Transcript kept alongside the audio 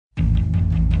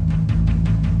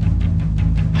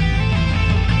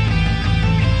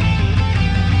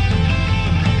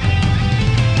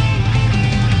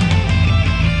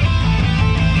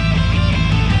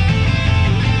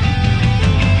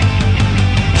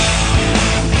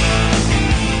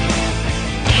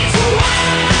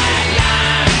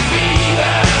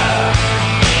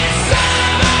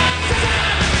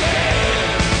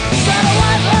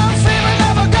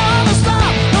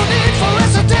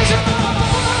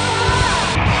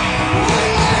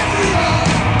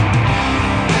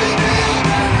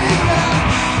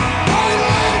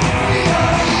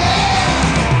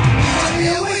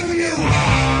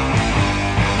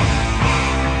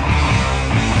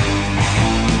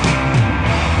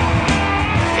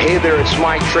Hey there, it's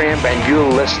Mike Tramp, and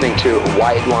you're listening to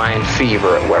White Line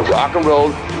Fever, where rock and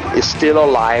roll is still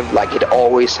alive like it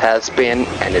always has been,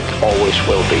 and it always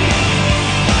will be.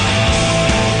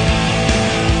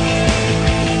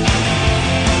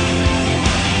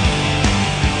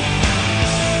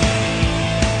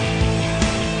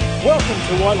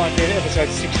 Welcome to White Line Fever, episode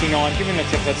 69. Given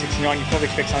it's episode 69, you probably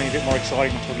expect something a bit more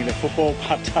exciting than talking about football,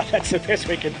 but that's the best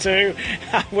we can do.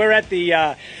 We're at the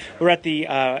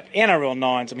NRL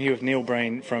Nines. I'm here with Neil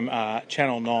Breen from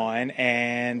Channel 9,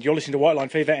 and you're listening to White Line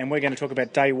Fever, and we're going to talk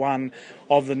about day one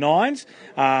of the Nines.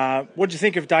 What did you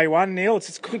think of day one, Neil?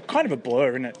 It's kind of a blur,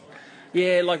 isn't it?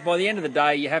 Yeah, like by the end of the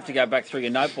day, you have to go back through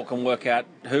your notebook and work out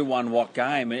who won what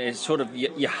game. It's sort of,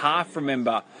 you half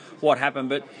remember what happened,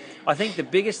 but I think the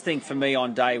biggest thing for me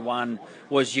on day one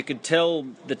was you could tell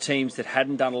the teams that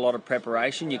hadn't done a lot of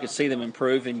preparation, you could see them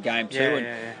improve in game two.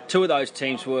 Two of those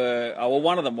teams were,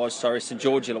 one of them was, St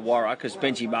George Illawarra, because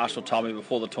Benji Marshall told me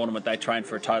before the tournament they trained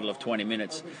for a total of 20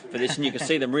 minutes for this, and you could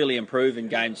see them really improve in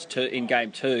game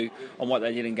two on what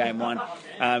they did in game one.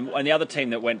 And the other team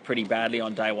that went pretty badly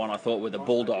on day one, I thought, were the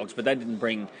Bulldogs, but they didn't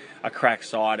bring a crack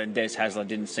side, and Des Hasler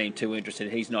didn't seem too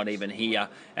interested. He's not even here,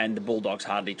 and the Bulldogs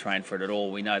hardly trained for it at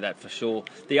all. We know that for sure.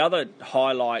 The other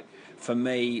highlight for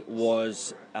me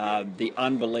was the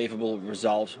unbelievable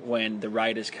result when the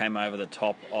Raiders came over the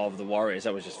top of the Warriors.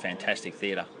 That was just fantastic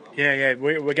theatre. Yeah,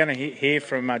 we're going to hear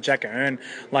from Jack Ahern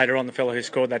later on, the fellow who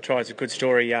scored that try. It's a good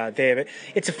story there. But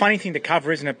it's a funny thing to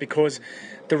cover, isn't it? Because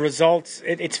the results,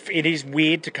 it is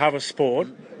weird to cover sport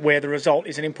where the result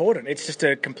isn't important. It's just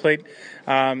a complete,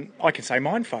 I can say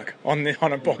mindfuck on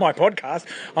my podcast.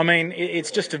 I mean,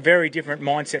 it's just a very different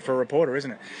mindset for a reporter,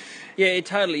 isn't it? Yeah, it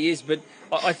totally is, but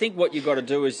I think what you've got to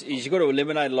do is you've got to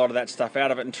eliminate a lot of that stuff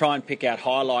out of it and try and pick out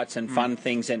highlights and fun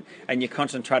things, and you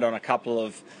concentrate on a couple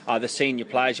of the senior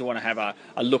players. You want to have a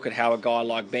look at how a guy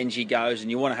like Benji goes,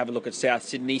 and you want to have a look at South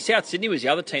Sydney. South Sydney was the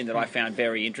other team that I found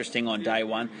very interesting on day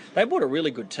one. They brought a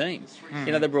really good team.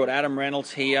 You know, they brought Adam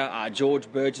Reynolds here,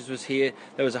 George Burgess was here.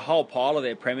 There was a whole pile of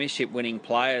their premiership-winning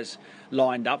players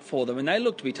lined up for them, and they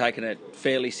look to be taking it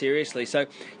fairly seriously. So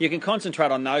you can concentrate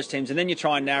on those teams, and then you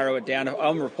try and narrow it down.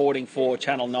 I'm reporting for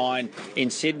Channel 9 in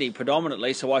Sydney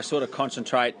predominantly, so I sort of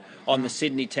concentrate on the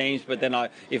Sydney teams, but then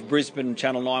if Brisbane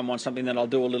Channel 9 wants something, then I'll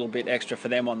do a little bit extra for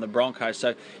them on the Broncos.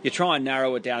 So you try and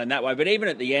narrow it down in that way. But even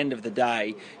at the end of the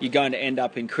day, you're going to end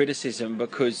up in criticism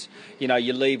because, you know,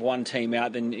 you leave one team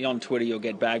out, then on Twitter you'll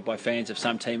get bagged by fans of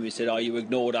some team who said, oh, you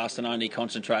ignored us and only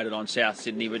concentrated on South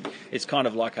Sydney. But it's kind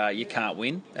of like you can't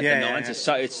win at the Nines.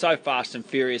 Yeah. It's so fast and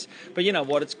furious. But you know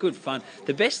what? It's good fun.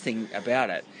 The best thing about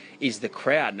it is the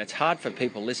crowd, and it's hard for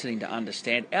people listening to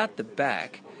understand. Out the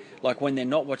back, like when they're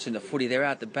not watching the footy, they're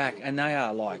out the back and they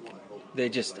are like, they're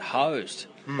just hosed.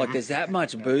 Like there's that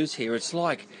much booze here. It's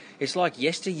like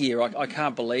yesteryear. I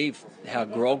can't believe how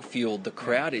grog-fueled the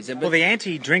crowd is. Well, the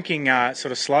anti-drinking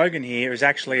sort of slogan here is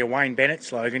actually a Wayne Bennett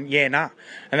slogan, yeah, nah.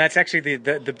 And that's actually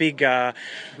the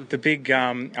big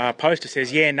poster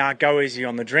says, yeah, nah, go easy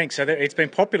on the drink. So it's been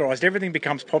popularised. Everything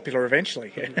becomes popular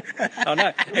eventually. I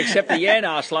know, except the yeah,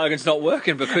 nah slogan's not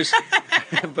working because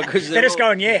they're just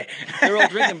going, yeah. They're all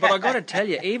drinking. But I got to tell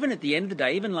you, even at the end of the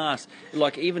day,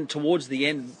 even towards the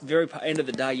end, very end of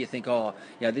the day, you think, oh,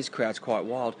 you know, this crowd's quite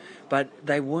wild. But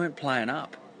they weren't playing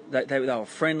up. They were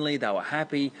friendly, they were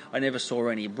happy. I never saw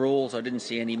any brawls, I didn't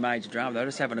see any major drama. They were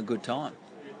just having a good time.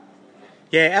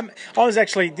 Yeah, I was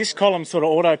actually, this column sort of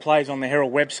auto-plays on the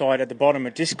Herald website at the bottom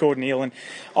of Discord, Neil, and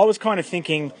I was kind of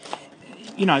thinking,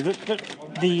 you know, we'll go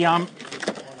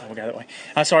that way.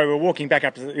 Sorry, we're walking back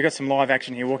up, we've got some live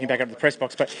action here, walking back up to the press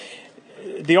box, but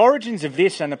the origins of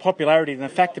this and the popularity and the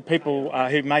fact that people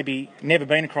who maybe never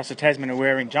been across the Tasman are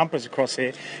wearing jumpers across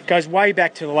there goes way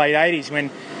back to the late 80s when,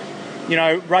 you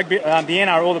know, rugby, the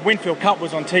NRL, the Winfield Cup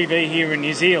was on TV here in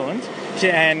New Zealand,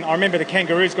 and I remember the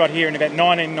Kangaroos got here in about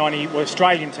 1990, well,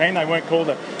 Australian team, they weren't called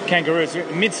the Kangaroos,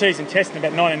 mid-season test in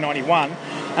about 1991,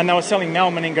 and they were selling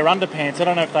Malmaninga underpants. I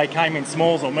don't know if they came in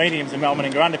smalls or mediums of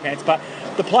Malmaninga underpants, but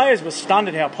the players were stunned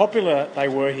at how popular they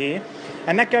were here.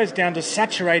 And that goes down to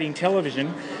saturating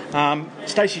television.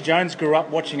 Stacey Jones grew up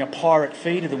watching a pirate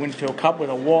feed of the Winfield Cup with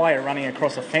a wire running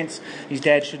across a fence his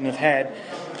dad shouldn't have had.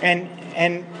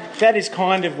 And that is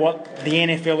kind of what the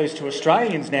NFL is to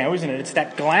Australians now, isn't it? It's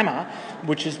that glamour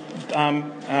which is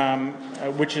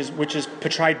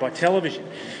portrayed by television.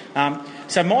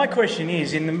 So my question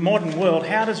is, in the modern world,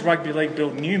 how does rugby league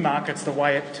build new markets the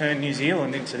way it turned New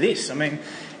Zealand into this? I mean,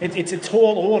 it's a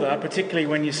tall order, particularly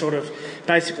when you're sort of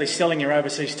basically selling your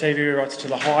overseas TV rights to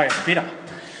the highest bidder.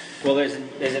 Well, there's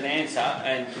an answer,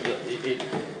 and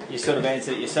you sort of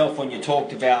answered it yourself when you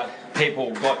talked about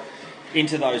people got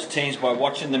into those teams by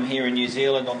watching them here in New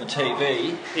Zealand on the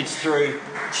TV. It's through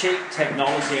cheap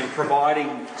technology and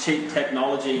providing cheap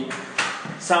technology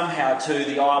somehow to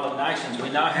the island nations. We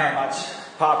know how much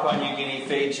Papua New Guinea,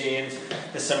 Fijians,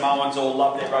 the Samoans all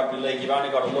love their rugby league. You've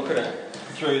only got to look at it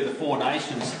through the Four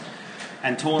Nations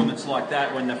and tournaments like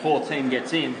that when the fourth team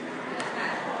gets in.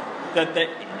 That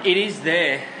it is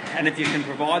there, and if you can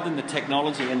provide them the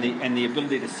technology and the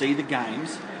ability to see the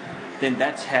games, then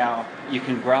that's how you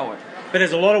can grow it. But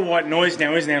there's a lot of white noise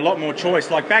now, isn't there? A lot more choice.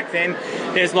 Like back then,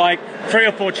 there's like 3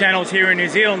 or 4 channels here in New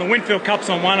Zealand. The Winfield Cup's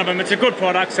on one of them. It's a good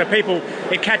product, so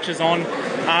it catches on.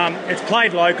 It's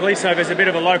played locally, so there's a bit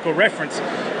of a local reference.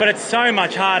 But it's so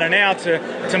much harder now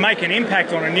to make an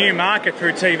impact on a new market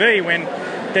through TV when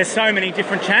there's so many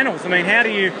different channels. I mean, how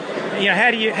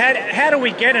do we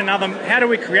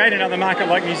create another market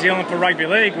like New Zealand for rugby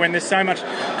league when there's so much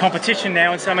competition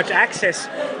now and so much access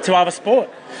to other sport?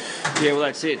 Yeah, well,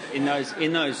 that's it. In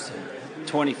those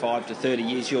 25 to 30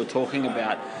 years you're talking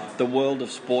about, the world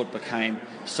of sport became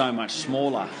so much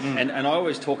smaller. And I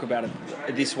always talk about it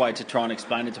this way to try and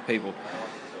explain it to people.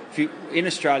 In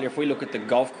Australia, if we look at the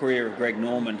golf career of Greg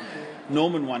Norman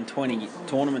won 20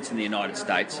 tournaments in the United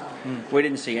States. We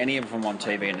didn't see any of them on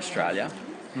TV in Australia.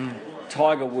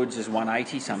 Tiger Woods has won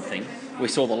 80-something. We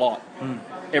saw the lot.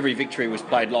 Every victory was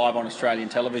played live on Australian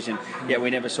television, yet we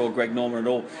never saw Greg Norman at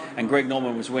all. And Greg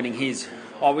Norman was winning his...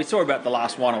 we saw about the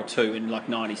last 1 or 2 in like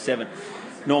 97.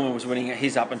 Norman was winning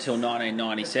his up until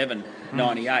 1997,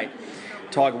 98.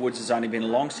 Tiger Woods has only been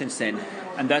along since then.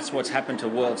 And that's what's happened to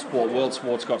world sport. World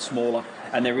sport's got smaller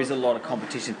and there is a lot of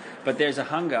competition. But there's a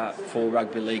hunger for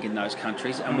rugby league in those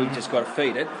countries and we've just got to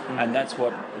feed it. And that's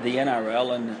what the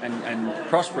NRL and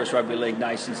prosperous rugby league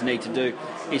nations need to do,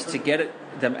 is to get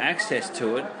them access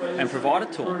to it and provide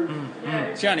it to them.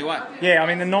 It's the only way. Yeah, I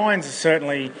mean, the Nines are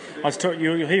certainly...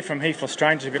 you'll hear from Heath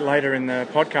Lestrange a bit later in the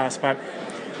podcast, but...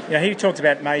 he talked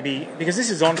about maybe, because this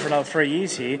is on for another 3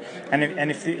 years here, and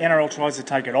if the NRL tries to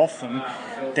take it off them,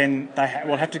 then they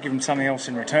will have to give them something else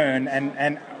in return.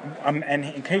 And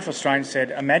Heath Lestrange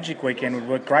said a Magic weekend would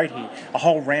work great here, a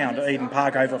whole round at Eden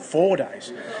Park over 4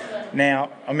 days. Now,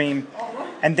 I mean,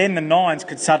 and then the Nines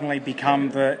could suddenly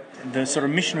become the sort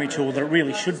of missionary tool that it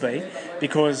really should be,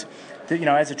 because...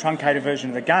 as a truncated version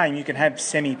of the game, you can have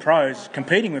semi-pros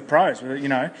competing with pros,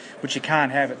 which you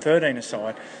can't have at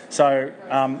 13-a-side. So,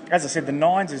 as I said, the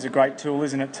Nines is a great tool,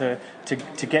 isn't it,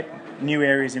 to get new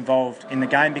areas involved in the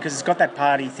game, because it's got that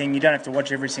party thing. You don't have to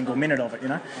watch every single minute of it,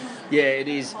 Yeah, it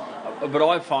is. But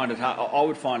I find it hard. I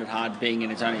would find it hard being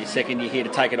in it's only your second year here to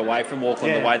take it away from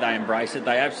Auckland. The way they embrace it,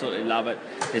 they absolutely love it.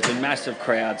 There's been massive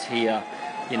crowds here.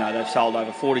 They've sold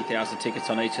over 40,000 tickets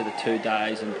on each of the 2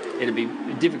 days, and it'd be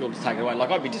difficult to take it away.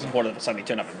 Like, I'd be disappointed if it suddenly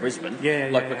turned up in Brisbane.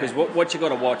 Because what you've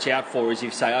got to watch out for is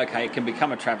you say, okay, it can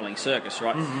become a travelling circus,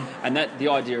 right? And the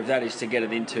idea of that is to get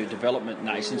it into development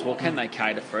nations. Well, can they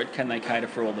cater for it? Can they cater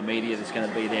for all the media that's going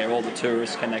to be there, all the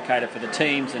tourists? Can they cater for the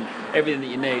teams and everything that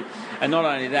you need? And not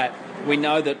only that, we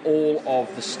know that all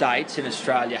of the states in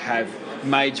Australia have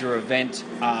major event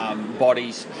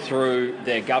bodies through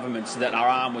their governments that are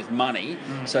armed with money.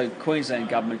 So Queensland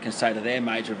government can say to their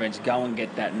major events, go and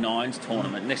get that Nines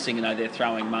tournament. Next thing you know, they're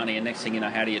throwing money, and next thing you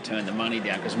know, how do you turn the money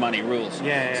down? Because money rules.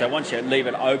 So once you leave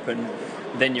it open,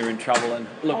 then you're in trouble. And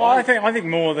look, I think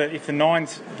more that if the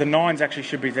Nines actually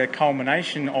should be the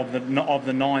culmination of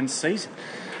the Nines season.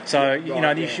 So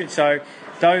you should. So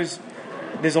those.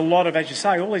 There's a lot of, as you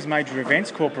say, all these major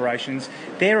events corporations,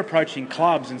 they're approaching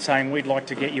clubs and saying, we'd like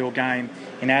to get your game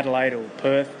in Adelaide or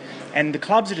Perth. And the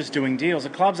clubs are just doing deals. The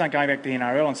clubs aren't going back to the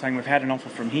NRL and saying, we've had an offer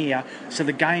from here, so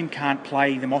the game can't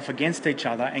play them off against each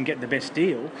other and get the best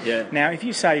deal. Now, if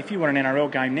you want an NRL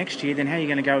game next year, then how are you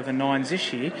going to go with the Nines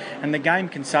this year? And the game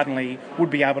would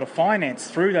be able to finance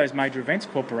through those major events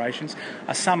corporations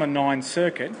a summer Nines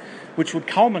circuit, which would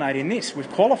culminate in this, with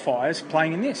qualifiers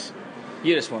playing in this.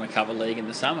 You just want to cover league in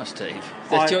the summer, Steve.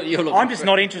 I'm just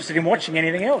not interested in watching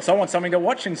anything else. I want something to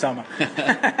watch in summer.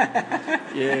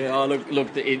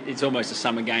 It's almost a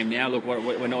summer game now. Look,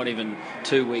 we're not even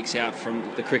 2 weeks out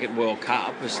from the Cricket World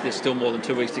Cup. There's still more than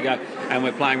 2 weeks to go. And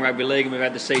we're playing rugby league and we've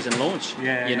had the season launch.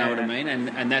 You know what I mean?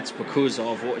 And that's because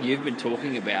of what you've been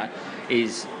talking about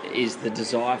is the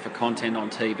desire for content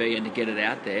on TV and to get it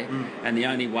out there. And the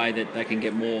only way that they can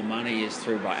get more money is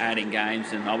by adding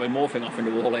games. And we're morphing off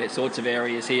into all sorts of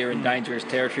areas here in dangerous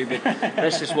territory, but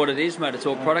that's just what it is, mate. It's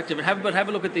all productive. But have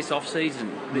a look at this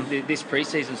off-season, this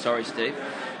pre-season, Steve.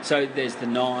 So there's the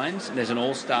Nines, there's an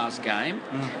All-Stars game,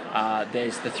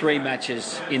 there's the 3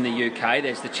 matches in the UK,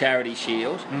 there's the Charity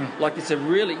Shield. Like, it's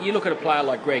you look at a player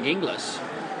like Greg Inglis,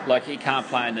 like he can't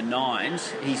play in the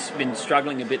nines. He's been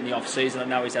struggling a bit in the off-season. I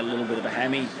know he's had a little bit of a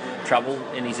hammy trouble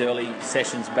in his early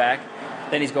sessions back.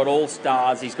 Then he's got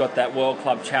All-Stars, he's got that World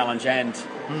Club Challenge and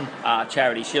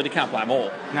Charity Shield. He can't play them all.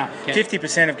 No,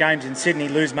 50% of games in Sydney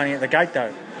lose money at the gate,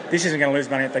 though. This isn't going to lose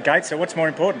money at the gate, so what's more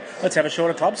important? Let's have a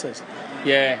shorter club season.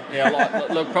 Yeah.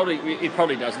 Look, it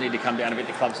probably does need to come down a bit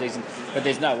the club season, but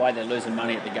there's no way they're losing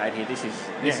money at the gate here. This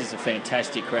is a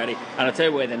fantastic crowd, and I tell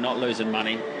you where they're not losing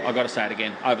money. I've got to say it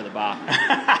again, over the bar.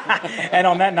 And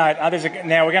on that note,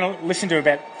 now we're going to listen to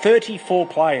about 34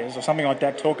 players or something like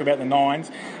that talk about the Nines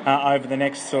over the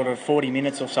next sort of 40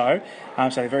 minutes or so. So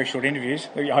they're very short interviews.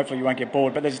 Hopefully you won't get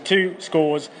bored. But there's 2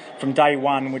 scores from day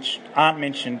one which aren't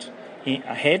mentioned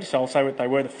ahead, so I'll say what they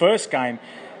were. The first game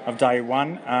of day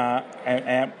one,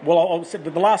 I'll say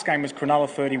the last game was Cronulla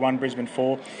 31, Brisbane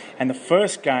 4, and the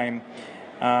first game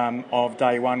of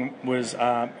day one was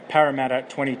Parramatta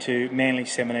 22, Manly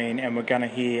 17, and we're going to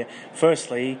hear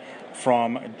firstly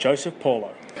from Joseph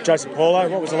Paulo. Joseph Paulo,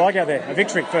 what was it like out there? A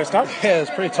victory first up? Yeah, it was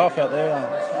pretty tough out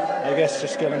there. I guess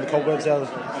just getting the cobwebs out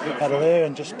of there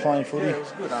and just playing footy. It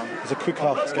was a quick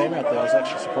half game out there. I was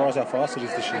actually surprised how fast it is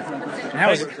this year. And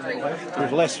how was it?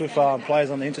 With less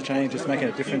players on the interchange, just making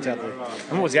a difference out there.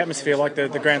 And what was the atmosphere like? The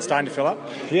ground starting to fill up?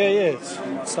 Yeah, it's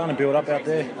starting to build up out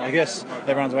there. I guess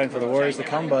everyone's waiting for the Warriors to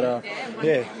come, but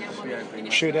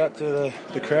shoot out to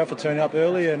the crowd for turning up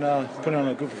early and putting on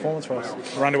a good performance for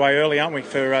us. We're underway early, aren't we,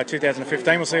 for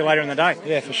 2015? We'll see you later in the day.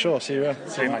 Yeah, for sure. See you around.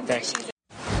 See you, mate. Thanks.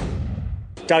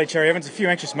 Daly Cherry Evans, a few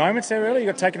anxious moments there, really. You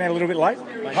got taken out a little bit late?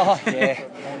 Oh, yeah.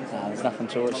 There's nothing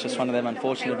to it. It's just one of them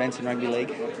unfortunate events in rugby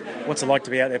league. What's it like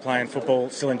to be out there playing football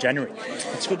still in January?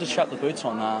 It's good to strap the boots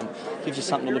on. Gives you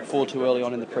something to look forward to early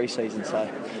on in the pre-season. So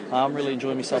I'm really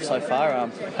enjoying myself so far.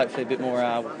 Hopefully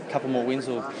a couple more wins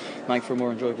will make for a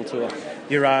more enjoyable tour.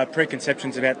 Your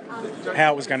preconceptions about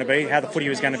how it was going to be, how the footy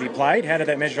was going to be played, how did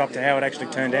that measure up to how it actually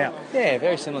turned out? Yeah,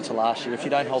 very similar to last year. If you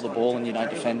don't hold the ball and you don't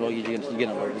defend well, you're going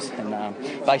to lose.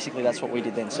 And basically that's what we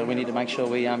did then. So we need to make sure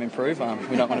we improve.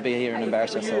 We don't want to be here and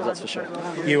embarrass ourselves, that's for sure.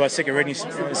 You are sick of reading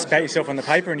about yourself on the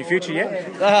paper in your future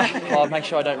yet? I'll make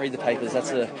sure I don't read the papers.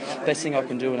 That's the best thing I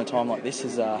can do in a time like this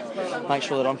is make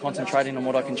sure that I'm concentrating on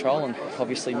what I control, and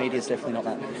obviously media is definitely not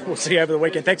that. We'll see you over the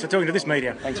weekend. Thanks for talking to this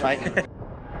media. Thanks, mate.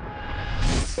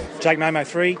 Jake Momo,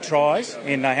 3 tries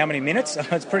in how many minutes?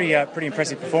 It's pretty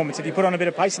impressive performance. Have you put on a bit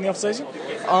of pace in the off-season?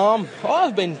 I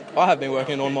have been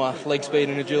working on my leg speed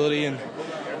and agility, and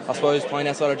I suppose playing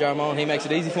outside of Jeremiah, he makes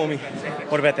it easy for me.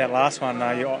 What about that last one?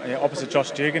 You're opposite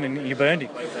Josh Dugan and you burned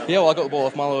him. Yeah, well, I got the ball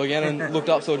off Mullo again and looked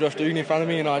up, saw Josh Dugan in front of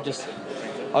me, and I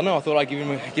thought I'd give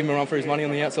him a run for his money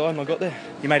on the outside, and I got there.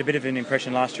 You made a bit of an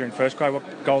impression last year in first grade.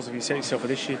 What goals have you set yourself for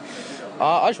this year?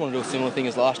 I just want to do a similar thing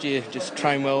as last year, just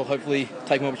train well, hopefully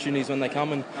take more opportunities when they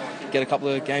come and get a couple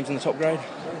of games in the top grade.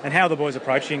 And how are the boys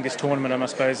approaching this tournament? I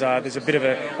suppose there's a bit of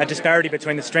a disparity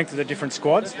between the strength of the different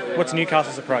squads. What's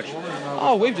Newcastle's approach?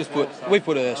 We've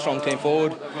put a strong team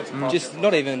forward, just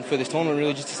not even for this tournament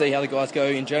really, just to see how the guys go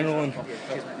in general, and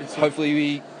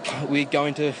hopefully we go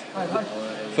into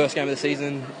first game of the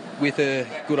season with a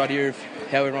good idea of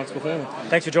how everyone's performing.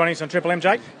 Thanks for joining us on Triple M,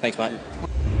 Jake. Thanks, mate.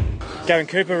 Gavin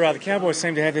Cooper, the Cowboys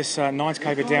seem to have this Nines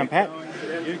caper down pat.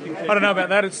 I don't know about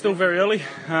that. It's still very early.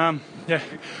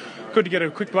 Good to get a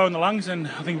quick blow in the lungs, and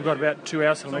I think we've got about 2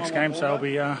 hours till the next game, so I'll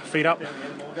be feet up.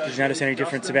 Did you notice any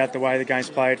difference about the way the game's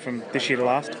played from this year to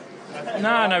last?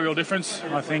 No real difference.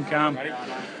 I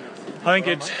think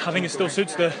it still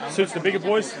suits the bigger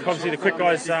boys. Obviously, the quick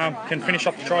guys can finish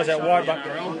off the tries out wide, but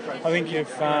I think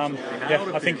if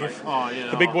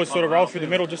the big boys sort of roll through the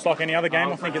middle just like any other game,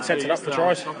 I think it sets it up for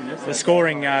tries. The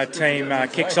scoring team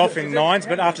kicks off in nines,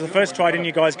 but after the first try, didn't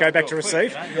you guys go back to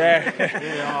receive?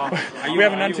 Yeah. We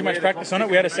haven't done too much practice on it.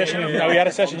 We had a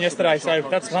session yesterday, so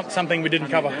that's something we didn't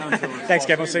cover. Thanks,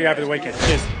 Gavin. We'll see you over the weekend.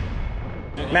 Cheers.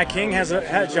 Matt King,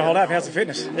 how'd you hold up? How's the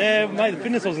fitness? Yeah, mate, the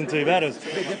fitness wasn't too bad. It was,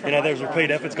 those repeat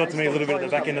efforts got to me a little bit at the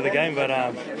back end of the game, but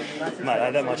mate, I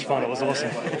had that much fun. It was awesome.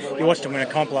 You watched him win a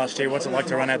comp last year. What's it like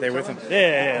to run out there with him?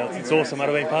 Yeah, it's awesome.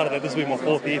 I've been part of that. This will be my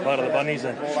 4th year part of the Bunnies,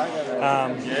 and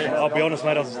I'll be honest,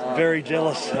 mate, I was very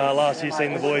jealous last year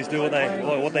seeing the boys do what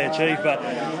they achieved. But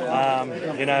I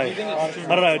don't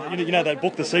know. You know that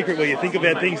book, The Secret, where you think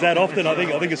about things that often. I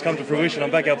think it's come to fruition.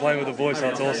 I'm back out playing with the boys, so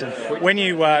it's awesome. When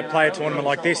you play a tournament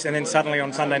like this, and then suddenly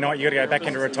on Sunday night you got to go back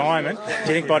into retirement, do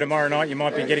you think by tomorrow night you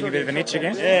might be getting a bit of an itch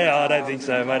again? Yeah, I don't think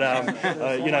so, mate.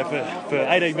 For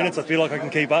 18 minutes I feel like I can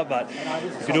keep up, but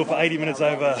if you do it for 80 minutes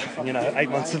over 8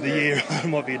 months of the year, it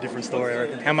might be a different story, I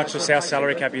reckon. How much was South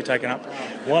salary cap you taken up?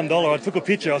 $1. I took a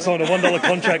picture. I signed a $1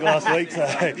 contract last week, so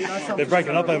they're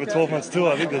breaking up over 12 months too.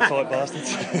 I think they're tight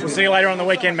bastards. We'll see you later on the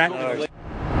weekend, Matt.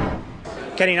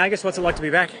 Kenny Nagus, what's it like to be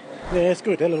back? Yeah, it's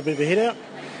good. A little bit of a hit out.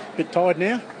 A bit tired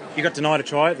now. You got denied a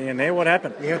try at the end there. What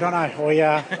happened? Yeah, I don't know.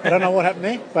 I don't know what happened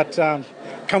there, but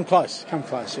come close.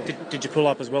 Yeah. Did you pull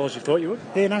up as well as you thought you would?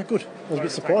 Yeah, no, good. I was a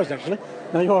bit surprised, actually.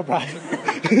 No, you're brave.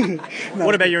 No.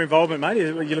 What about your involvement, mate?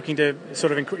 Are you looking to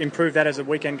sort of improve that as the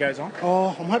weekend goes on?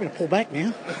 Oh, I'm hoping to pull back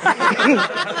now. I'm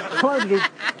hoping to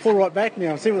pull right back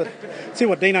now and see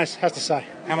what Dino has to say.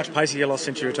 How much pace have you lost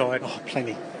since you retired? Oh,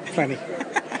 plenty.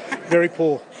 Very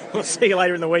poor. We'll see you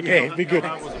later in the weekend. Yeah, be good.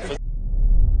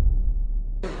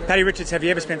 Paddy Richards, have you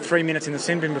ever spent 3 minutes in the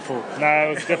sin bin before?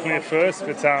 No, it was definitely a first,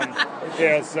 but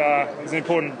it was an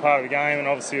important part of the game, and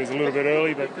obviously it was a little bit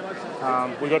early, but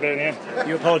we got there in the end.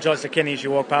 You apologised to Kenny as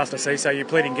you walked past, I see, so you're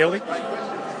pleading guilty?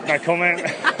 No comment.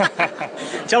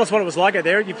 Tell us what it was like out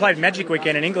there. You played Magic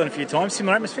Weekend in England a few times,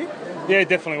 similar atmosphere? Yeah, it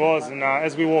definitely was, and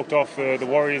as we walked off, the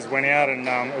Warriors went out and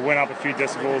it went up a few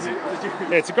decibels.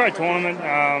 Yeah, it's a great tournament,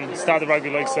 start the rugby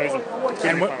league season.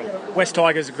 And West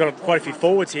Tigers have got quite a few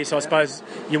forwards here, so I suppose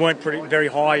you weren't very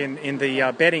high in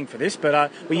the betting for this,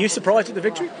 but were you surprised at the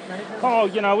victory? Oh,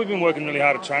 we've been working really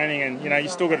hard at training, and you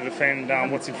still got to defend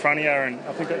what's in front of you, and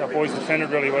I think our boys defended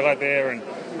really well out there, and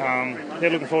they're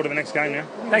looking forward to the next game now.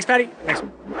 Thanks, Paddy. Thanks.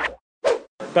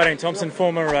 Bodine Thompson,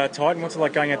 former Titan, what's it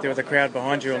like going out there with the crowd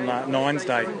behind you on Nines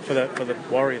Day for the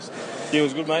Warriors? Yeah, it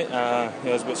was good, mate.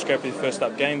 It was a bit scrappy the first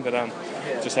up game, but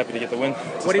just happy to get the win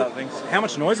to start things. How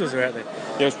much noise was there out there?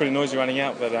 Yeah, it was pretty noisy running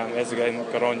out, but as the game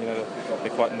got on, they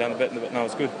quietened down a bit, but no, it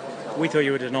was good. We thought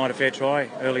you were denied a fair try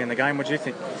early in the game. What do you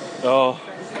think? Oh,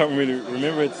 can't really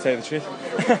remember it, to say the truth.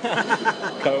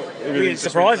 Were you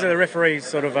surprised that the referee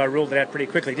sort of ruled it out pretty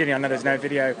quickly, didn't he? I know there's no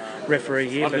video referee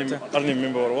here. I didn't even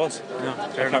remember what it was. No, I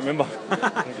can't remember.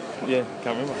 Yeah,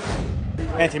 can't remember.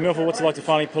 Anthony Milford, what's it like to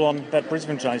finally pull on that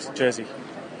Brisbane jersey?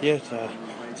 Yeah, it's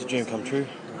a dream come true.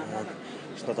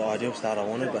 It's not the ideal start I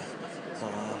wanted, but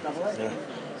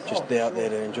just be out there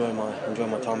to enjoy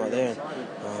my time out there,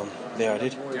 and there I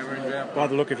did. By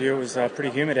the look of you, it was pretty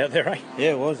humid out there, eh?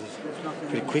 Yeah, it was. It was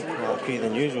pretty quicker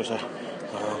than usual, so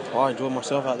I enjoyed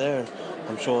myself out there, and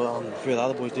I'm sure a few of the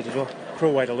other boys did as well.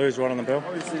 Cruel way to lose right on the bell.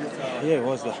 Yeah, it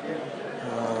was, but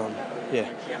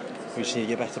we just need to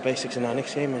get back to basics in our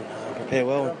next game and prepare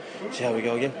well and see how we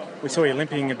go again. We saw you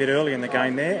limping a bit early in the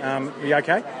game there. Are you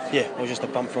okay? Yeah, it was just a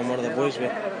bump from one of the boys,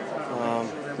 but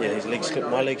his leg slipped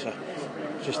my leg, so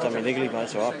just done me legally, but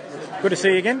it's all right. Good to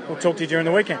see you again. We'll talk to you during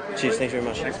the weekend. Cheers, thanks very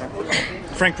much. Thanks, mate.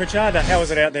 Frank Pritchard, how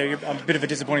was it out there? A bit of a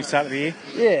disappointing start of the year.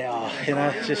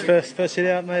 Yeah, just first hit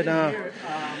out, mate.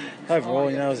 Overall,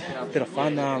 it was a bit of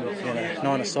fun.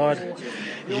 9 aside.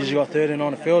 You usually got 13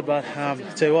 on the field, but I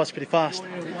tell you what, it's pretty fast.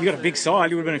 You got a big side.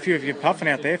 You would have been a few of you puffing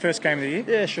out there. First game of the year.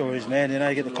 Yeah, sure is, man.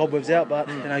 You get the cobwebs out, but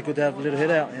good to have a little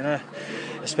hit out.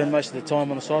 I spent most of the time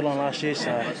on the sideline last year,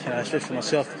 so especially for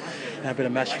myself, a bit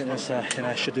of match fitness,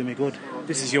 should do me good.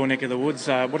 This is your neck of the woods.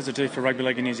 What does it do for rugby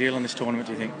league in New Zealand, this tournament,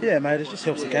 do you think? Yeah, mate, it just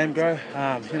helps the game grow.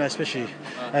 Especially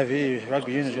over here,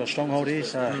 rugby union's got a stronghold here,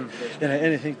 so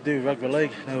anything to do with rugby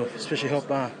league, especially help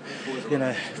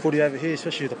footy over here,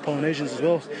 especially the Polynesians as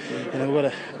well. We've got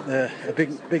a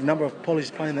big number of Pollies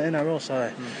playing the NRL,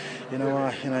 so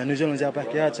New Zealand's our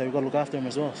backyard, so we've got to look after them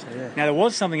as well. So, yeah. Now there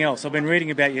was something else I've been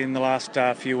reading about you in the last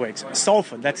few weeks.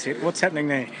 Salford, that's it. What's happening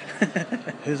there?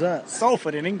 Who's that?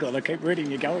 Salford in England. I keep reading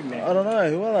you going there. I don't know.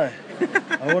 Who are they?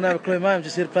 I wouldn't have a clue, mate. I'm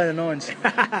just here to play the Nines.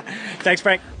 Thanks,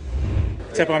 Frank.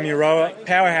 Tepai Muroa,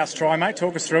 powerhouse try, mate.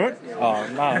 Talk us through it. Oh,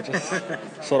 no, just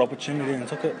saw the opportunity and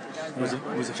took it.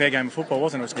 It was a fair game of football,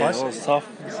 wasn't it? It was close. Yeah, it was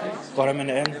tough. Got him in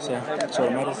the end, so that's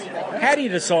what matters. How do you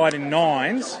decide in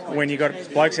nines when you've got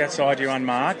blokes outside you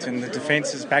unmarked and the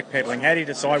defence is backpedaling? How do you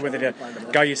decide whether to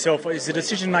go yourself? Is the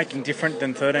decision-making different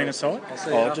than 13 aside?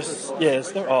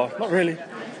 Not really.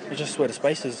 It's just where the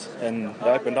space is, and they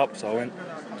opened up, so I went.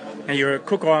 Now you're a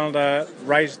Cook Islander,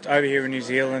 raised over here in New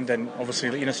Zealand and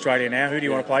obviously in Australia now. Who do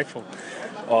you want to play for?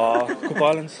 Cook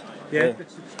Islands. Yeah.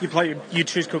 You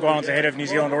choose Cook Islands ahead of New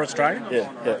Zealand or Australia? Yeah.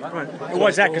 Right. Why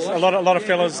is that? Because a lot of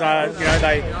fellas,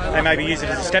 they maybe use it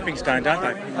as a stepping stone, don't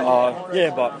they?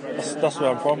 Yeah, but that's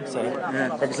where I'm from, so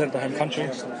represent the home country.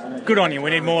 Good on you. We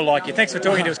need more like you. Thanks for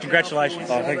talking to us. Congratulations.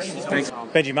 Thanks.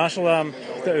 Benji Marshall,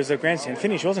 it was a grandstand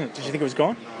finish, wasn't it? Did you think it was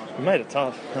gone? We made it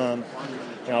tough.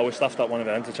 We stuffed up one of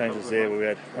our interchanges there where we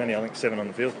had only, I think, 7 on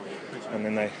the field. And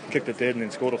then they kicked it dead and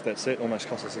then scored off that set, almost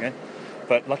cost us the game.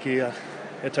 But lucky,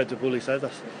 Toto Bully saved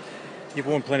us. You've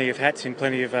worn plenty of hats in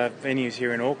plenty of venues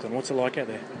here in Auckland. What's it like out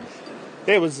there?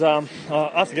 Yeah, it was,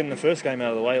 after getting the first game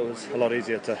out of the way, it was a lot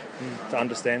easier to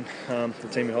understand the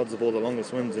team who holds the ball the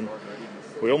longest wins. And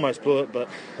we almost blew it, but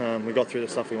we got through the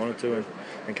stuff we wanted to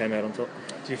and came out on top.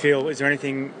 Do Do you feel? Is there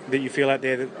anything that you feel out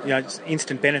there that just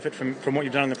instant benefit from what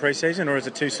you've done in the pre-season, or is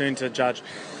it too soon to judge?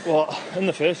 Well, in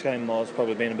the first game, I was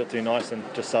probably being a bit too nice and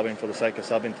just subbing for the sake of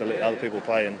subbing to let other people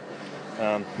play,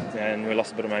 and we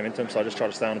lost a bit of momentum. So I just tried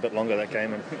to stay on a bit longer that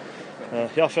game, and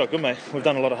I felt good, mate. We've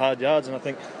done a lot of hard yards, and I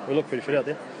think we look pretty fit out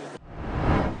there.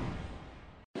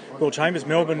 Will Chambers,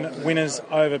 Melbourne winners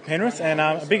over Penrith, and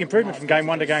a big improvement from game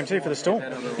 1 to game 2 for the Storm.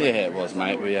 Yeah, it was,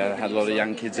 mate. We had a lot of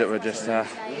young kids that were just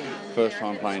first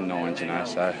time playing nines,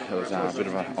 so it was a bit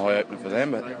of an eye-opener for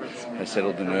them, but they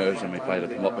settled the nerves and we played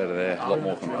a lot better there, a lot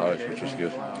more composed, which was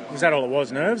good. Was that all it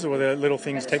was, nerves, or were there little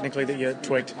things technically that you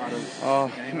tweaked? Oh,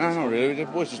 no, not really. The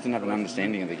boys just didn't have an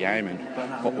understanding of the game and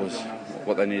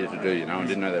what they needed to do, and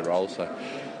didn't know their roles, so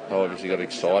they obviously got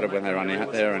excited when they run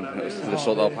out there, and it was the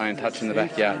sort they were playing touch in the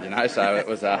backyard, so it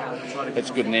was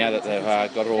it's good now that they've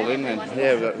got it all in, and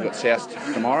we've got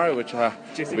South tomorrow, which will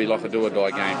be like a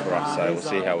do-or-die game for us, so we'll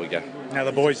see how we go. Now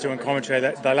the boys doing commentary,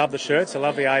 they love the shirts, they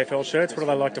love the AFL shirts. What do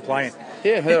they like to play in?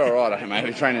 Yeah, they're all right, mate.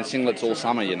 We train in singlets all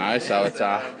summer, so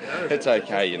it's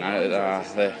okay,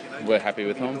 we're happy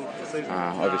with them.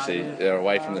 Obviously, they're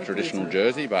away from the traditional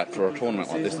jersey, but for a tournament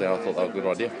like this, I thought they were a good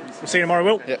idea. We'll see you tomorrow,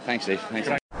 Will. Yeah, thanks, Steve. Thanks.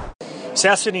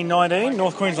 South Sydney 19,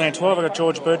 North Queensland 12. I've got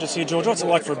George Burgess here. George, what's it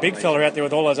like for a big fella out there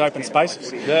with all those open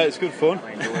spaces? Yeah, it's good fun.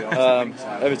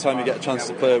 Every time you get a chance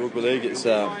to play rugby league, it's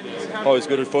always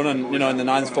good and fun. And in the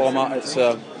nines format, it's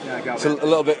a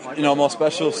little bit more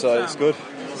special, so it's good.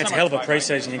 It's a hell of a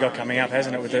pre-season you got coming up,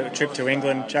 hasn't it? With the trip to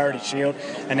England, Charity Shield,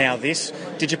 and now this.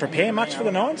 Did you prepare much for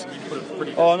the Nines?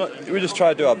 Oh, no, we just try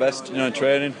to do our best, in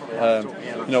training.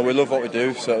 We love what we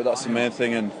do, so that's the main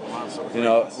thing. And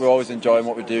we're always enjoying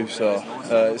what we do, so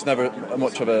it's never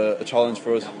much of a challenge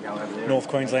for us. North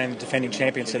Queensland defending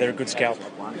champions, so they're a good scalp.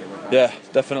 Yeah,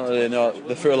 definitely.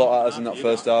 They threw a lot at us in that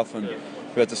first half, and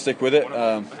we had to stick with it.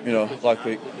 Like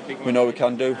we know we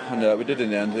can do, and we did in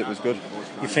the end. It was good.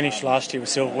 You finished last year with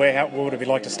silverware. What would it be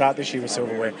like to start this year with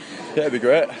silverware? Yeah, it'd be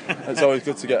great. It's always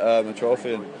good to get a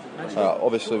trophy, and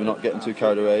obviously we're not getting too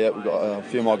carried away yet. We've got a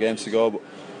few more games to go, but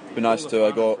it'd be nice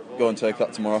to go and take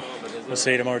that tomorrow. We'll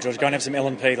see you tomorrow, George. Go and have some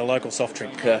L&P, the local soft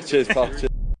drink. Yeah, cheers, pal. Cheers.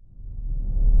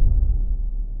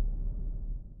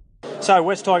 So,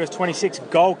 West Tigers 26,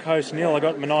 Gold Coast 0. I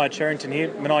got Mania Cherrington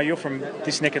here. Mania, you're from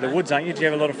this neck of the woods, aren't you? Do you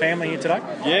have a lot of family here today?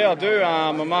 Yeah, I do.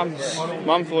 My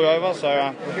mum flew over, so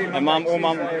all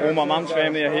my mum's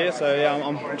family are here. So yeah,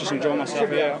 I'm just enjoying myself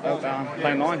here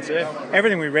playing nines. Yeah.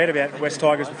 Everything we read about West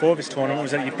Tigers before this tournament was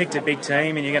that you picked a big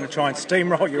team and you're going to try and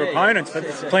steamroll your opponents, but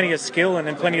plenty of skill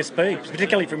and plenty of speed,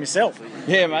 particularly from yourself.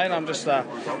 Yeah, mate. I'm just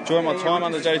enjoying my time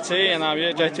under JT, and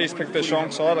JT's picked a strong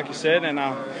side, like you said, and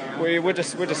we're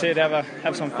just here to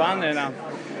have some fun, and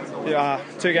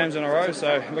 2 games in a row,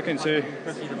 so looking to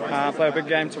play a big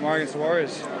game tomorrow against the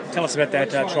Warriors. Tell us about that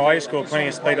try. You scored plenty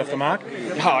of speed off the mark.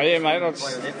 Oh yeah, mate. I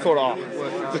just got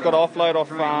to offload off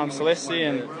Celesti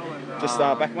and just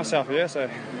back myself here. So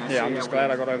yeah, I'm just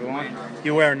glad I got over the line.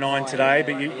 You were a 9 today,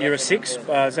 but you're a 6. Is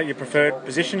that your preferred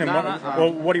position? And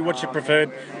what's your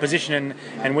preferred position,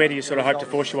 and where do you sort of hope to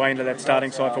force your way into that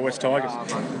starting side for West Tigers?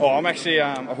 Oh, I'm actually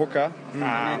a hooker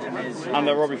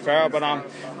under Robbie Farrell, but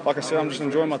like I said, I'm just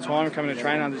enjoying my time coming to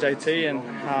train under JT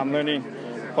and learning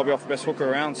probably off the best hooker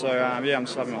around. So yeah, I'm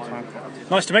just loving my time.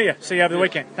 Nice to meet you. See you over the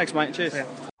weekend. Thanks, mate. Cheers. Yeah.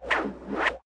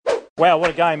 Wow, what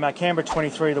a game. Canberra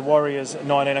 23, the Warriors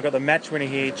 19. I got the match winner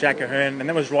here, Jack Ahern, and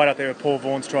that was right up there with Paul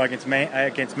Vaughan's try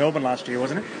against Melbourne last year,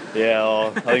 wasn't it?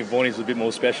 Yeah, I think Vaughan's was a bit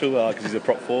more special because he's a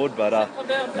prop forward, but I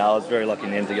was very lucky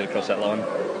in the end to get across that line.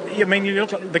 Yeah, I mean, you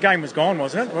looked like the game was gone,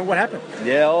 wasn't it? What happened?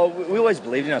 Yeah, we always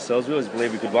believed in ourselves. We always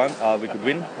believed we could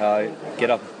win,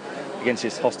 get up against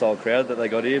this hostile crowd that they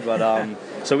got here, but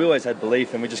so we always had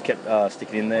belief, and we just kept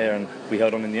sticking in there, and we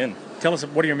held on in the end. Tell us,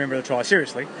 what do you remember of the try?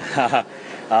 Seriously?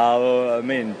 Well,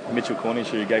 me and Mitchell Cornish,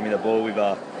 who gave me the ball, we've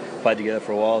played together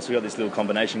for a while, so we got this little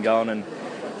combination going, and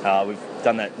we've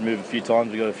done that move a few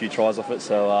times. We got a few tries off it,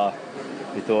 so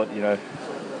we thought,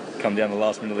 come down the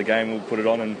last minute of the game, we'll put it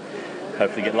on and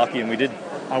hopefully get lucky, and we did.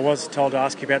 I was told to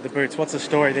ask you about the boots. What's the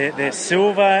story? They're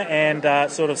silver and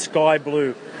sort of sky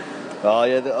blue. Oh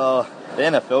yeah, the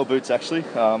NFL boots actually.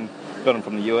 Got them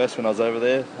from the US when I was over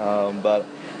there, but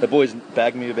the boys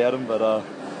bagged me about them, but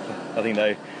I think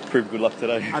they proved good luck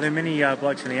today. Are there many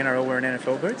blokes in the NRL wearing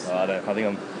NFL boots? I think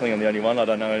I'm the only one. I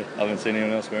don't know. I haven't seen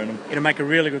anyone else wearing them. It'll make a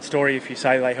really good story if you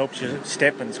say they helped you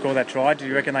step and score that try. Do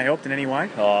you reckon they helped in any way?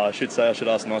 I should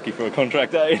ask Nike for a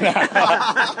contract, eh? No,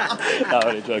 I'm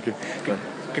only joking.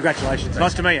 Congratulations.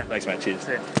 Nice to meet you. Thanks, mate. Cheers.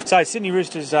 So, Sydney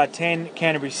Roosters 10,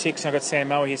 Canterbury 6, and I've got Sam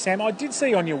Moa here. Sam, I did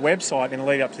see on your website in the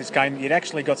lead up to this game that you'd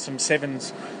actually got some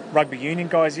Sevens rugby union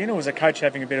guys in, or was a coach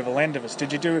having a bit of a lend of us?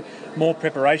 Did you do more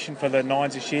preparation for the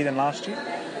Nines this year than last year?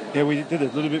 Yeah, we did a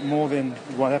little bit more than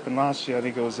what happened last year. I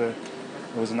think it was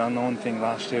an unknown thing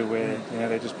last year where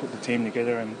they just put the team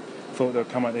together and thought they'd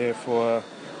come out there for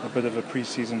a bit of a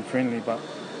pre-season friendly, but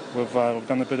we've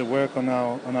done a bit of work on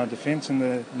our defence in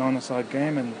the nine-a-side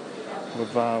game, and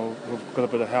we've got a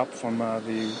bit of help from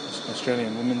the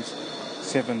Australian Women's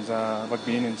Sevens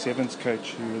rugby union Sevens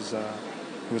coach, who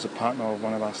was a partner of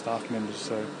one of our staff members.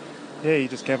 So yeah, he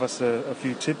just gave us a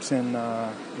few tips, and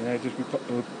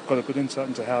we've got a good insight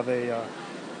into how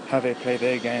they play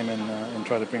their game and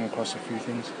try to bring across a few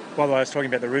things. By the way, I was talking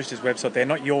about the Roosters website. They're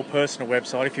not your personal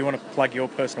website. If you want to plug your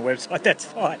personal website, that's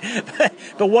fine.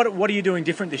 But what are you doing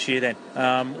different this year then?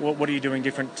 What are you doing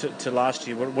different to last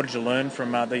year? What did you learn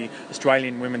from the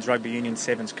Australian Women's Rugby Union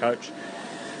Sevens coach?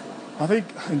 I think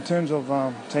in terms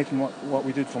of taking what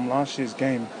we did from last year's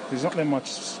game, there's not that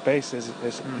much space as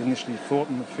initially thought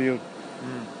in the field.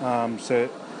 So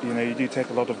you do take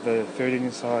a lot of the 13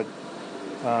 inside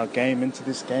game into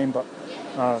this game, but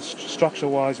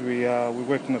structure-wise, we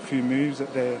worked on a few moves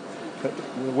that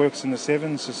works in the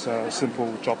Sevens, just a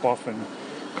simple drop-off and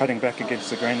cutting back against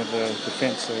the grain of the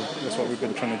defence. So that's what we've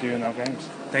been trying to do in our games.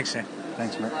 Thanks, Sam.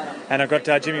 Thanks, mate. And I've got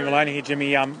Jimmy Maloney here.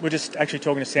 Jimmy, we're just actually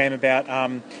talking to Sam about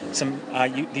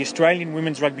the Australian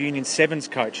Women's Rugby Union Sevens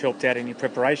coach helped out in your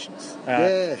preparations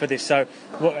for this. So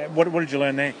what did you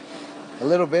learn there? A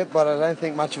little bit, but I don't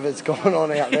think much of it's going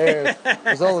on out there. It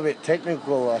was all a bit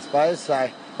technical, I suppose. So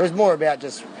it was more about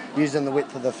just using the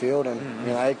width of the field and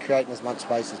creating as much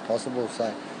space as possible.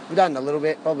 So we've done a little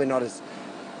bit, probably not as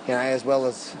as well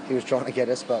as he was trying to get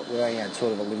us, but we only had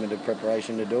sort of a limited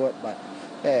preparation to do it. But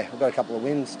yeah, we've got a couple of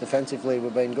wins. Defensively,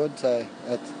 we've been good, so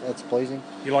that's pleasing.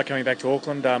 You like coming back to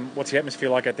Auckland? What's the atmosphere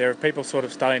like out there? Are people sort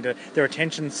of their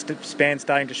attention span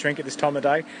starting to shrink at this time of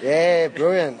day? Yeah,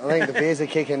 brilliant. I think the beers are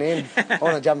kicking in. I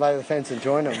want to jump over the fence and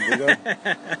join them. Be good.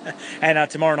 And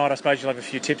tomorrow night, I suppose you'll have a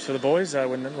few tips for the boys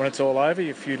when it's all over,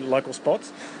 a few local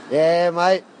spots? Yeah,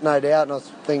 mate, no doubt. And I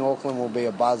think Auckland will be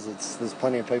a buzz. There's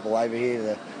plenty of people over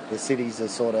here. The cities are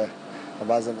sort of a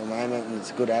buzz at the moment, and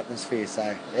it's a good atmosphere. So,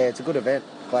 yeah, it's a good event.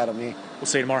 Glad I'm here. We'll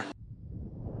see you tomorrow.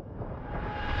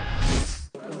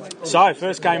 So,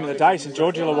 first game of the day, St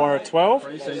George Illawarra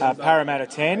 12, Parramatta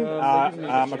 10.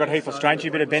 I've got Heath Strange,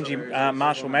 a bit of Benji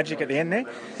Marshall magic at the end there.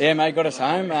 Yeah, mate, got us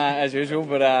home as usual,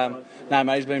 but no,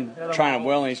 mate, he's been training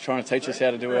well and he's trying to teach us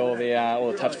how to do all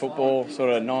the touch football, sort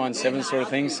of 9-7 sort of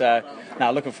things. So,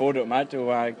 no, looking forward to it, mate,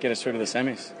 to get us through to the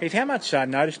semis. Heath, how much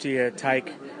notice do you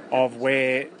take of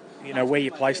where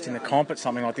you're placed in the comp at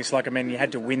something like this? Like, I mean, you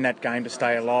had to win that game to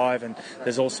stay alive, and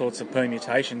there's all sorts of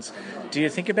permutations. Do you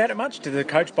think about it much? Did the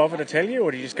coach bother to tell you,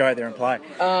 or do you just go out there and play?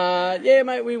 Yeah,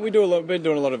 mate, we do we've been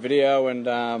doing a lot of video, and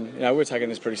we're taking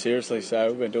this pretty seriously. So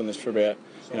we've been doing this for about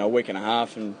a week and a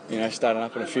half, and starting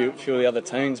up in a few of the other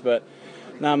teams. But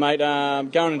no, mate,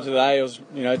 going into today, it was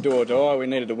do or die. We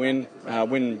needed to win by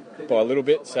a little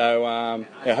bit. So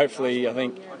hopefully, I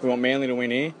think we want Manly to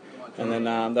win here. And then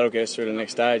that'll get us through to the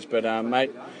next stage. But,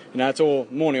 mate, it's all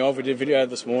morning off. We did video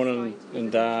this morning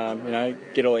and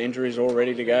get all the injuries all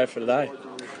ready to go for today.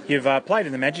 You've played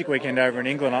in the Magic weekend over in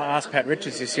England. I asked Pat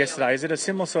Richards this yesterday. Is it a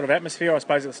similar sort of atmosphere? I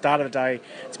suppose at the start of the day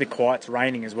it's a bit quiet. It's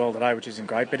raining as well today, which isn't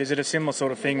great. But is it a similar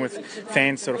sort of thing with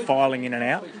fans sort of filing in and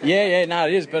out? Yeah, no,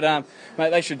 it is. But,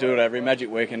 mate, they should do it every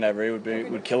Magic weekend over here.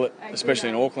 Would kill it, especially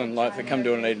in Auckland. Like, if they come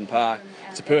do it in Eden Park,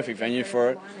 it's a perfect venue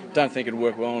for it. Don't think it'd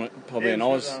work well probably in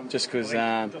Oz, just because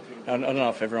I don't know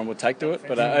if everyone would take to it.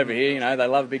 But over here, they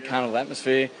love a big carnival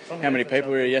atmosphere. How many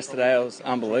people were here yesterday? It was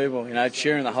unbelievable.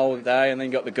 Cheering the whole day, and then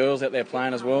you got the girls out there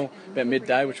playing as well about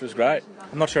midday, which was great.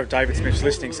 I'm not sure if David Smith's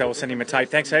listening, so we'll send him a tape.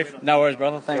 Thanks, Heath. No worries,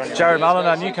 brother. Thanks. Jared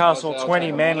Mullen, Newcastle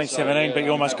 20, Manly 17, but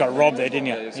you almost got robbed there, didn't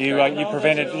you? You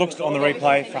prevented, looked on the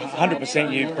replay, for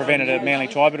 100% you prevented a Manly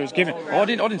try, but it was given. I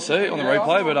didn't see it on the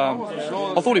replay, but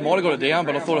I thought he might have got it down,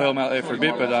 but I thought I held him out there for a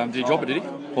bit, but did he drop it, did he?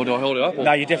 Or did I hold it up? Or?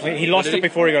 No, he lost it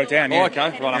before he got it down, yeah. Oh,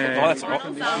 okay, right, that's all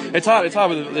right. It's hard,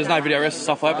 there's no video rest and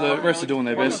stuff like that, but the refs are doing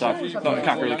their best, so I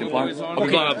can't really complain. I'll be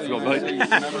glad if I got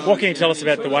beat. What can you tell us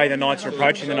about the way the Knights are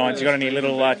approaching the Knights? You got any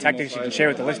little tactics you can share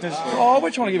with the listeners? Oh,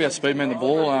 we're trying to give our speedmen the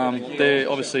ball. They're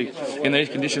obviously in these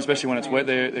conditions, especially when it's wet,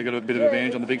 they've got a bit of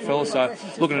advantage on the big fellas. So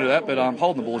looking at that, but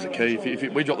holding the ball is a key.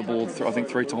 If we drop the ball, I think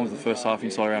 3 times in the first half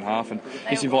inside around half, and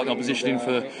just inviting the opposition in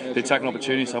for the attacking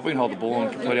opportunity. So if we can hold the ball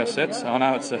and complete our sets, I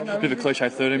know it's a bit of a cliche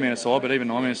 13-man side, but even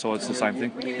 9-man side, it's the same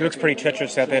thing. It looks pretty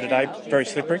treacherous out there today, very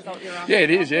slippery. Yeah, it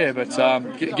is. Yeah, but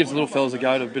it gives the little fellas a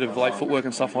go to a bit of late footwork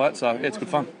and stuff like that. So yeah, it's good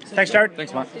fun. Thanks, Jared.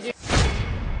 Thanks, mate.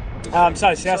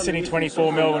 So South Sydney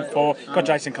 24, Melbourne 4. Got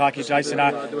Jason Clark here. Jason,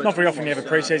 not very often you have a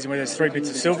pre-season where there's 3 bits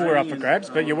of silverware up for grabs,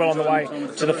 but you're well on the way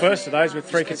to the first of those with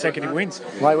 3 consecutive wins.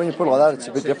 Mate, when you put it like that, it's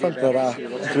a bit different, but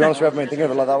to be honest, we haven't been thinking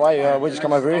of it like that way. We just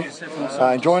come over here,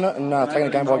 enjoying it and taking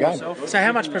it game by game. So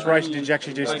how much preparation did you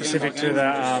actually do specific to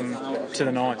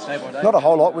the Knights? Not a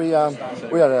whole lot. We had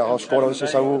our whole squad obviously,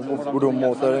 so we'll do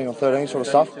more 13 on 13 sort of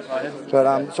stuff,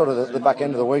 but sort of the back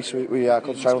end of the weeks we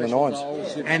concentrate on the nines.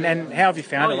 And how have you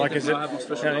found it? Like, is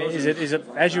it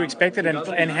as you expected,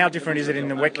 and how different is it in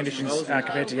the wet conditions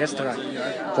compared to yesterday?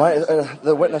 Well,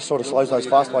 the wetness sort of slows those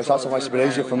fast breaks up, so it makes it a bit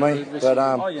easier for me. But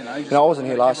I wasn't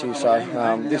here last year, so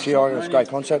this year I think it's a great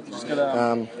concept.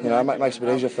 It makes it a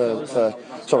bit easier for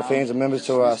sort of fans and members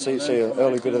to see an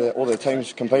early bit of all their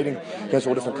teams competing against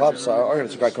all different clubs. So I think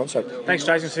it's a great concept. Thanks,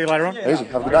 Jason. See you later on. Easy.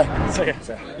 Have a good day. See you.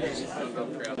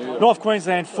 North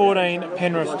Queensland 14,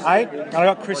 Penrith 8. And I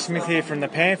got Chris Smith here from the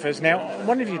Panthers. Now, I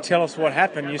wonder if you tell us what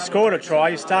happened. You scored a try,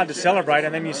 you started to celebrate,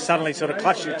 and then you suddenly sort of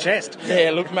clutched your chest.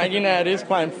 Yeah, look, mate, you know it is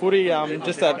playing footy.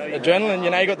 Just that adrenaline.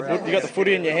 You got the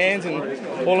footy in your hands,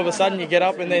 and all of a sudden you get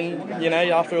up, and then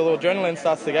after all the adrenaline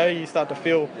starts to go, you start to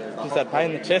feel just that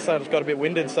pain in the chest. So I just got a bit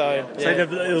winded. So yeah.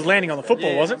 So it was landing on the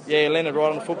football, was it? Yeah, it landed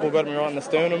right on the football, got me right in the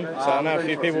sternum. So I know a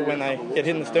few people when they get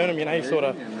hit in the sternum,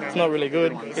 it's not really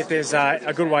good. If there's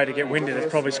a good way to get winded, it's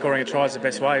probably scoring a try is the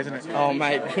best way, isn't it? Oh,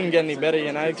 mate, couldn't get any better,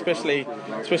 especially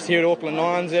here at Auckland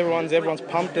Nines. Everyone's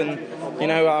pumped, and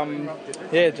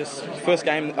just first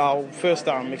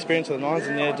experience of the Nines,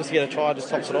 and just to get a try just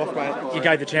tops it off, mate. You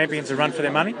gave the champions a run for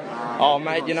their money? Oh,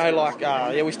 mate,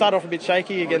 we started off a bit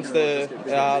shaky against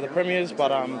the premiers,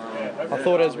 but I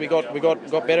thought as we got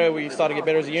better, we started to get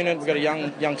better as a unit. We got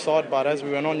a young side, but as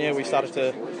we went on, we started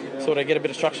to sort of get a bit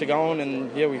of structure going,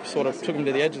 and we sort of took him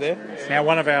to the edge there. Now,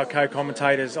 one of our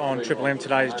co-commentators on Triple M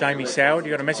today is Jamie Soward.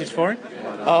 You got a message for him?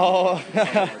 Oh,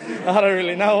 I don't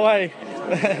really know. I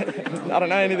don't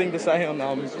know anything to say on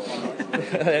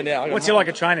What's he like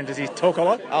at training? Does he talk a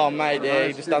lot? Oh, mate, yeah,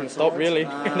 he just doesn't stop, really. He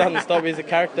doesn't stop. He's a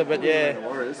character, but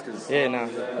no.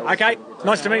 Okay,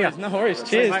 nice to meet you. No worries.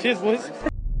 Cheers, boys.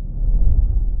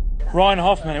 Ryan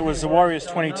Hoffman, it was the Warriors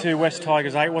 22, West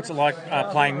Tigers 8. What's it like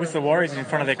playing with the Warriors and in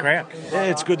front of their crowd? Yeah,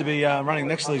 it's good to be running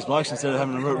next to these blokes instead of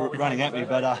having them running at me.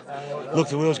 But look,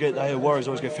 the Warriors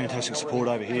always get fantastic support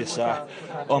over here, so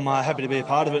I'm happy to be a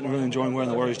part of it and really enjoying wearing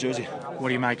the Warriors jersey. What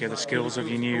do you make of the skills of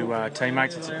your new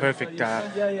teammates? It's a perfect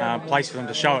place for them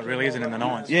to show it, really, isn't it, in the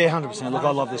Nines? Yeah, 100%. Look,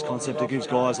 I love this concept. It gives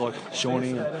guys like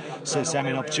Shawnee and Sammy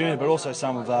an opportunity, but also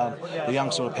some of the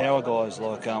young sort of power guys.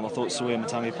 Like I thought Suia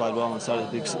Matangi played well, and so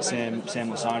did big Sam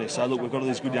Lasani. So look, we've got all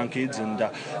these good young kids, and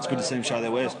it's good to see them show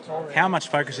their wares. How much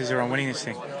focus is there on winning this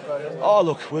thing? Oh,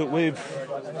 look, we've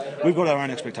got our own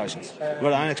expectations. We've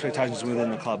got our own expectations within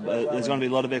the club. There's going to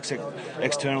be a lot of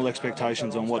external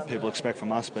expectations on what people expect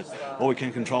from us, but all we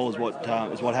can control is what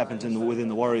happens within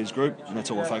the Warriors group, and that's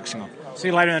all we're focusing on. See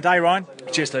you later in the day, Ryan.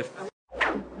 Cheers, Steve.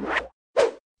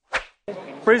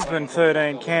 Brisbane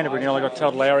 13, Canterbury nearly got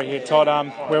Todd Lowry here. Todd,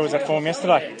 where was that form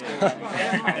yesterday?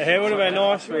 Yeah, it would have been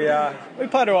nice. We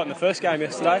played all right in the first game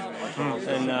yesterday,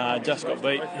 and just got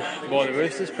beat by the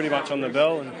Roosters pretty much on the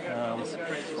bell, and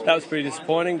that was pretty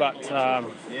disappointing. But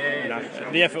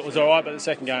the effort was all right, but the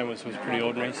second game was pretty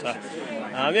ordinary. So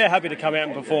happy to come out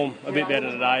and perform a bit better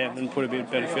today and put a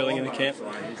bit better feeling in the camp.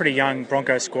 Pretty young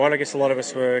Broncos squad. I guess a lot of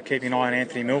us were keeping an eye on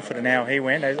Anthony Milford and how he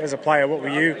went. As a player, what were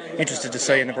you interested to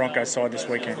see in the Broncos side this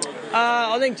weekend?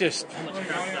 I think just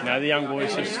the young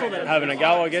boys just having a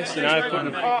go, I guess,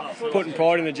 putting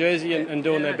pride in the jersey and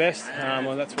doing their best.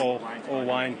 That's all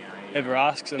Wayne ever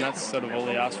asks, and that's sort of all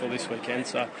he asked for this weekend.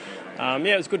 So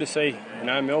it was good to see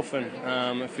Milf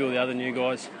and a few of the other new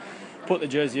guys put the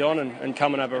jersey on and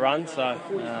come and have a run. So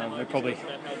we probably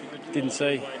didn't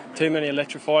see too many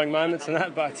electrifying moments in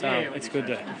that, but it's good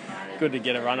to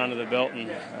get a run under the belt,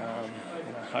 and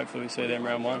hopefully we see them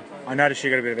round one. I noticed you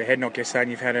got a bit of a head knock yesterday,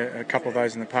 and you've had a couple of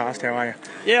those in the past. How are you?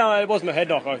 Yeah, it wasn't a head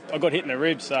knock. I got hit in the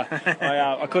ribs, so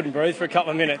I couldn't breathe for a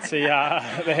couple of minutes. The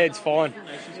head's fine.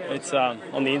 It's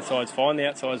on the inside's fine. The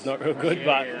outside's not real good,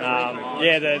 but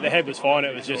the head was fine.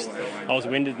 It was just I was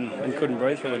winded and couldn't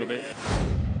breathe for a little bit.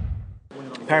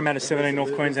 Parramatta 17,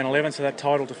 North Queensland 11, so that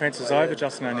title defence is over.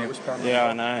 Justin O'Neill. Yeah,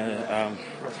 I know.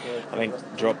 I think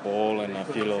drop ball and a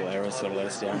few little errors sort of let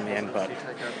us down in the end, but it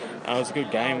was a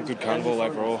good game, good carnival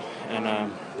overall,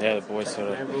 and the boys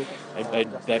sort of they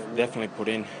definitely put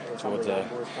in towards the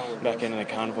back end of the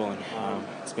carnival, and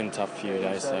it's been a tough few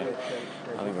days, so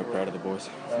I think we're proud of the boys.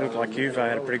 You look like you've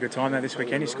had a pretty good time there this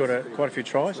weekend. You scored quite a few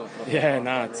tries. Yeah,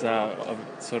 no, it's I've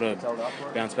sort of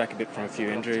bounced back a bit from a few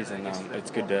injuries, and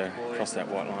it's good to cross that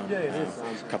white line a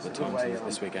couple of times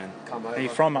this weekend. Now, you're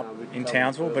from up in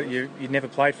Townsville, but you never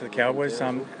played for the Cowboys.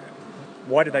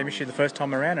 Why did they miss you the first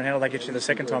time around, and how did they get you the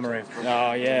second time around?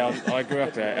 Oh, yeah, I grew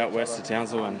up out west of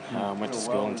Townsville and went to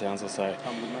school in Townsville, so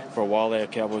for a while there,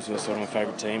 Cowboys were sort of my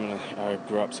favourite team, and I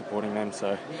grew up supporting them,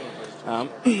 so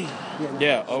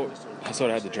yeah, I sort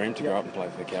of had the dream to grow up and play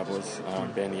for the Cowboys,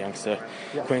 being a youngster,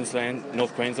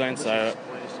 North Queensland, so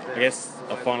I guess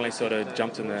I finally sort of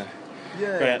jumped in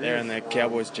got out there in the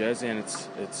Cowboys jersey, and it's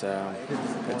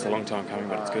a long time coming,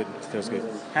 but it's good. It feels good.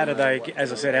 How do they,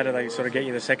 as I said, how do they sort of get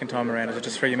you the second time around? Is it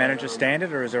just for your manager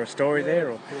standard, or is there a story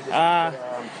there? Or?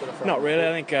 Not really.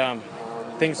 I think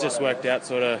things just worked out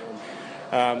sort of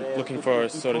looking for a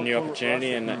sort of new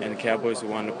opportunity, and the Cowboys were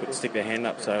one to stick their hand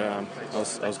up, so I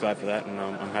was glad for that, and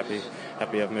I'm happy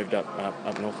I've moved up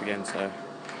north again. So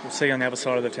we'll see you on the other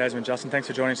side of the Tasman, Justin. Thanks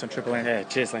for joining us on Triple N. Yeah,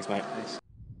 cheers. Thanks, mate. Thanks.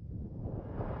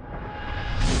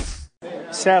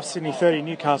 South Sydney 30,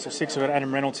 Newcastle 6. We've got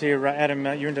Adam Reynolds here. Adam,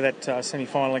 you're into that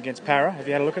semi-final against Para. Have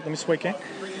you had a look at them this weekend?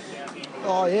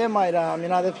 Oh yeah, mate.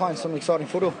 They're playing some exciting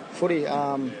footy.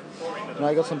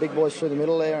 Got some big boys through the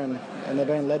middle there, and they're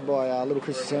being led by little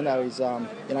Chris Sando.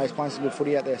 He's playing some good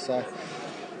footy out there, so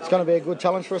it's going to be a good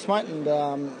challenge for us, mate. And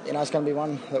it's going to be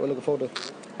one that we're looking forward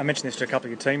to. I mentioned this to a couple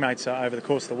of your teammates over the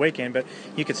course of the weekend, but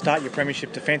you could start your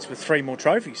premiership defence with 3 more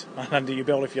trophies under your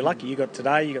belt if you're lucky. You got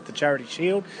today, you got the Charity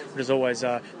Shield, which is always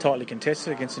tightly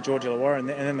contested against the Georgia Illawarra, and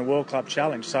then the World Club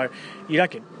Challenge. So you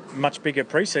don't get much bigger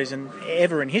pre-season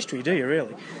ever in history, do you,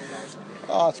 really?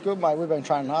 Oh, it's good, mate. We've been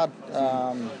training hard.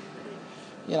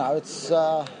 It's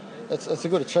a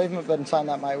good achievement, but in saying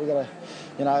that, mate, we've got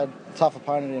a tough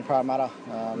opponent in Parramatta.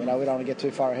 We don't want to get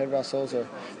too far ahead of ourselves.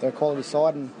 They're a quality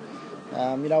side, and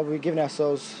we're giving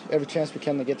ourselves every chance we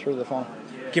can to get through the final.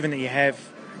 Given that you have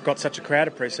got such a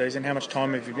crowded pre-season, how much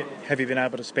time have you been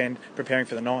able to spend preparing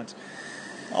for the Nines?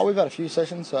 Oh, we've had a few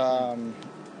sessions.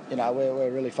 We're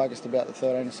really focused about the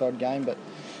 13-a-side game, but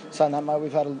saying that, mate,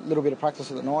 we've had a little bit of practice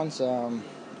at the Nines.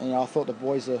 I thought the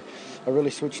boys are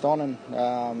really switched on, and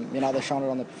they're showing it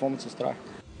on their performances today.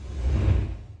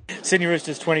 Sydney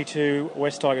Roosters 22,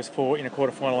 West Tigers 4 in a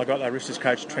quarter-final. I got the Roosters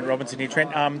coach Trent Robinson here. Trent,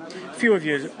 a few of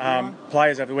your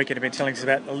players over the weekend have been telling us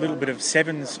about a little bit of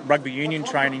Sevens rugby union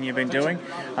training you've been doing,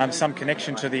 some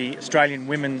connection to the Australian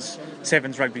women's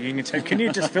Sevens rugby union team. Can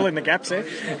you just fill in the gaps there?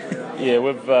 Yeah,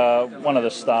 we've one of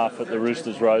the staff at the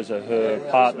Roosters, Rosa, her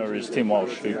partner is Tim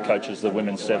Walsh, who coaches the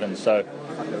women's Sevens. So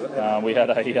we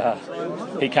had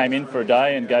he came in for a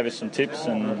day and gave us some tips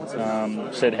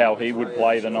and said how he would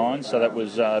play the Nines. So that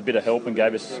was a bit of help and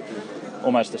gave us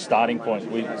almost a starting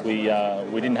point. We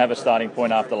didn't have a starting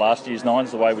point after last year's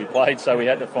Nines the way we played, so we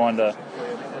had to find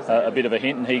a bit of a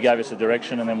hint, and he gave us a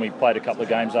direction, and then we played a couple of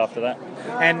games after that.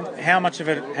 And how much of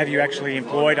it have you actually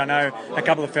employed? I know a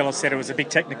couple of fellas said it was a bit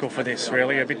technical for this,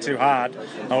 really, a bit too hard.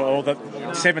 Or the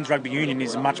Sevens rugby union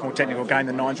is a much more technical game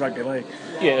than Nines rugby league.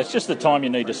 Yeah, it's just the time you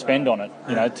need to spend on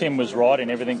it. Tim was right in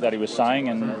everything that he was saying,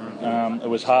 and it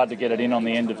was hard to get it in on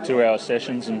the end of 2-hour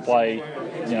sessions and play,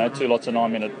 2 lots of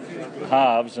 9-minute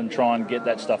halves and try and get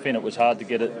that stuff in. It was hard to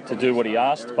get it to do what he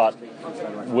asked, but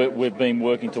we've been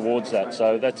working towards that.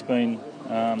 So that's been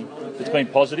it's been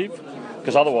positive,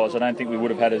 because otherwise I don't think we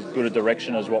would have had as good a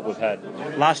direction as what we've had.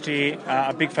 Last year,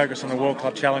 a big focus on the World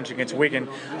Club Challenge against Wigan.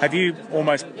 Have you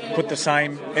almost put the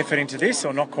same effort into this,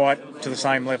 or not quite to the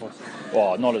same level?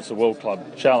 Oh, not as the World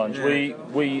Club Challenge.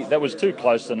 We that was too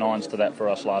close to Nines to that for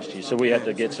us last year, so we had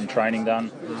to get some training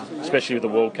done, especially with the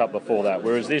World Cup before that.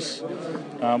 Whereas this,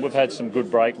 we've had some good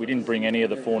break. We didn't bring any of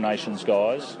the Four Nations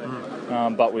guys,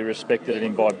 but we respected it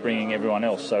in by bringing everyone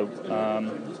else. So,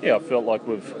 I felt like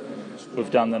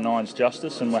we've done the Nines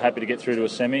justice, and we're happy to get through to a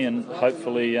semi, and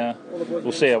hopefully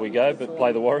we'll see how we go, but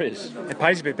play the Warriors. It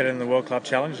pays a bit better than the World Club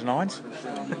Challenge, the Nines.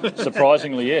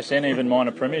 Surprisingly, yes, and even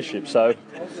minor premiership. So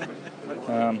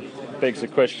begs the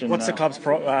question. What's the club's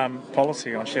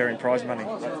policy on sharing prize money?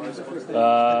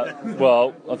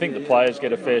 Well, I think the players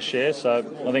get a fair share, so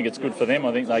I think it's good for them.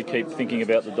 I think they keep thinking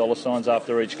about the dollar signs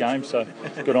after each game, so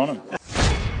good on them.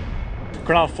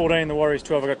 Cronulla 14, the Warriors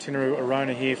 12. I've got Tinaru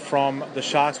Arona here from the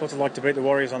Sharks. What's it like to beat the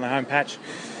Warriors on the home patch?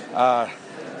 Yeah,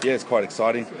 it's quite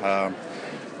exciting.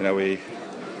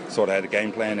 sort of had a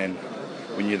game plan, and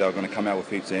we knew they were going to come out with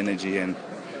heaps of energy, and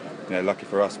lucky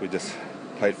for us, we just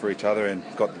played for each other and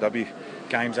got the W.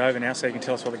 Game's over now, so you can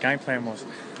tell us what the game plan was.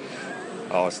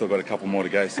 Oh, I still got a couple more to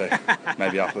go, so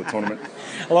maybe after the tournament.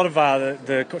 A lot of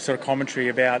the sort of commentary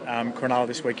about Cronulla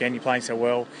this weekend, you're playing so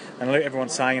well, and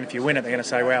everyone's saying, and if you win it, they're going to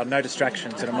say, wow, no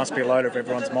distractions, and it must be a load of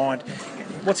everyone's mind.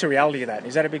 What's the reality of that?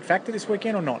 Is that a big factor this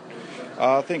weekend or not?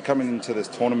 I think coming into this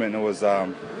tournament, it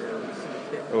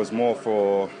was more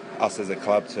for us as a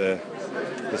club to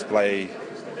display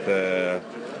the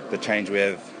change we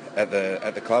have at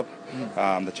the club,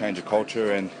 the change of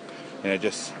culture, and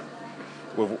just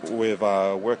we've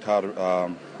worked hard,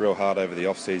 real hard over the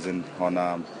off season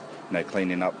on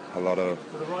cleaning up a lot of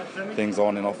things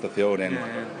on and off the field, and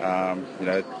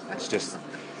it's just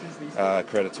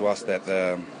credit to us that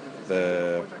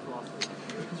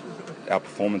our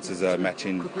performances are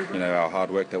matching our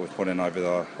hard work that we've put in over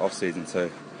the off season. So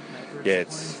yeah,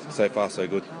 it's so far so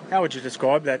good. How would you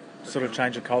describe that sort of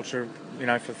change of culture,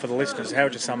 for the listeners? How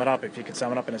would you sum it up, if you could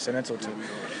sum it up in a sentence or two?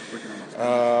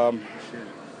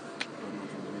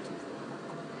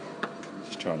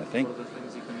 Just trying to think.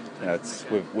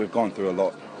 We've gone through a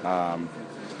lot,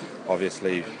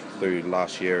 obviously through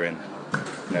last year, and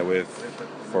we're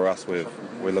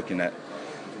looking at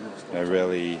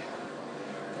really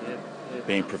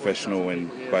being professional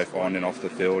in both on and off the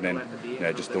field, and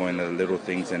just doing the little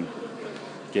things and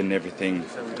getting everything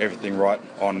right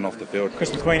on and off the field.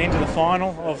 Chris McQueen into the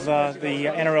final of the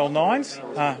NRL Nines.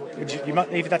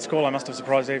 Even that scoreline must have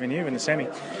surprised even you in the semi.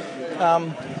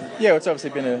 Yeah, it's obviously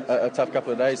been a tough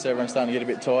couple of days, so everyone's starting to get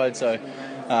a bit tired. So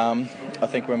I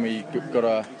think when we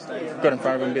got in front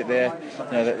of them a bit there,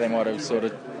 that they might have sort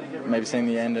of maybe seen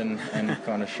the end and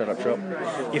kind of shut up shop.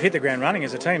 You've hit the ground running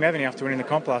as a team, haven't you, after winning the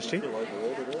comp last year?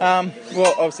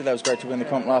 Well, obviously that was great to win the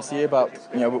comp last year, but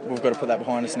we've got to put that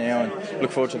behind us now and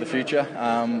look forward to the future.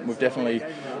 We've definitely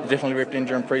ripped in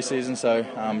during pre-season, so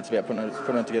it's about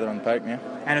putting it together on the paper now.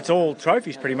 And it's all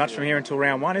trophies pretty much from here until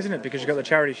round one, isn't it? Because you've got the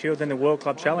Charity Shield, then the World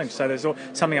Club Challenge, so there's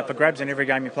something up for grabs in every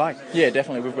game you play. Yeah,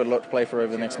 definitely. We've got a lot to play for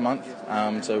over the next month,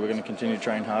 so we're going to continue to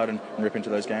train hard and rip into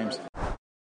those games.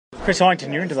 Chris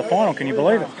Hyington, you're into the final. Can you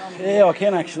believe it? Yeah, I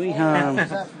can actually.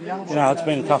 It's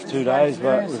been a tough 2 days,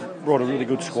 but we've brought a really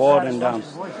good squad, and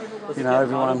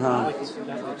everyone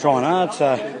trying hard.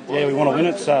 So yeah, we want to win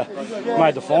it. So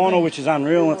made the final, which is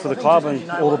unreal for the club and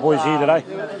all the boys here today.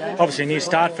 Obviously, a new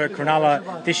start for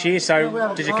Cronulla this year.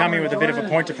 So did you come here with a bit of a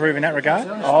point to prove in that regard?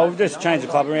 Oh, we've just changed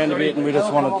the club around a bit, and we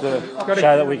just wanted to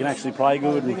show that we can actually play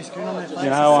good.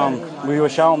 And we were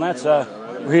showing that. So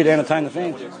we're here to entertain the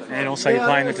fans. And also you're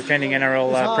playing the defending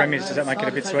NRL premiers. Does that make it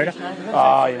a bit sweeter?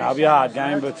 Oh, it'll be a hard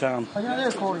game, but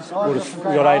we've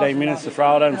got 18 minutes to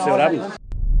throw it at and see what happens.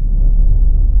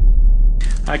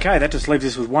 Okay, that just leaves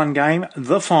us with one game,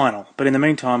 the final. But in the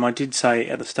meantime, I did say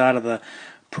at the start of the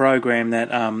program that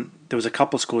there was a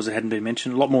couple of scores that hadn't been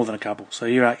mentioned, a lot more than a couple. So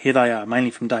here they are,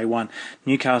 mainly from day one.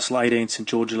 Newcastle 18, St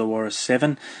George Illawarra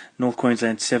 7, North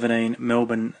Queensland 17,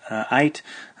 Melbourne 8,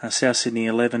 South Sydney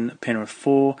 11, Penrith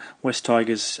 4, West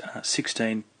Tigers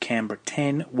 16, Canberra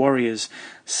 10, Warriors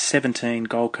 17,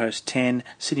 Gold Coast 10,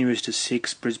 Sydney Roosters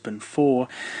 6, Brisbane 4,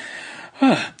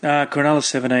 Cronulla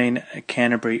 17,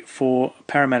 Canterbury 4,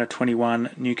 Parramatta 21,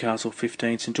 Newcastle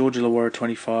 15, St George Illawarra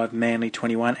 25, Manly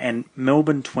 21, and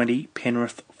Melbourne 20,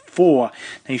 Penrith 4.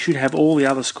 Now you should have all the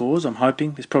other scores, I'm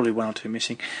hoping, there's probably one or two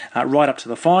missing, right up to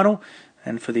the final.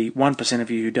 And for the 1%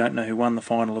 of you who don't know who won the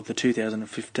final of the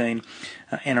 2015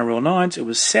 NRL Nines, it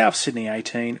was South Sydney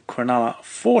 18, Cronulla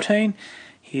 14.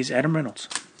 Here's Adam Reynolds.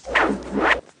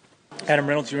 Adam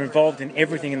Reynolds, you're involved in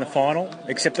everything in the final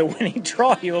except the winning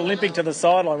try. You were limping to the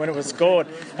sideline when it was scored.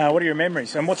 What are your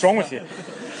memories and what's wrong with you?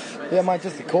 Yeah, mate,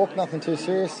 just a cork, nothing too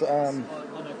serious. I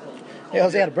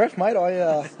was out of breath, mate.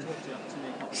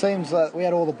 Seems that we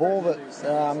had all the ball, but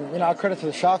credit to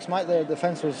the Sharks, mate. Their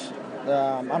defence was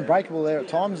unbreakable there at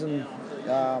times, and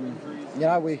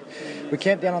we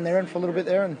camped down on their end for a little bit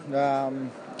there, and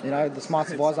the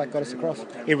smarts of Isaac got us across.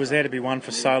 It was there to be won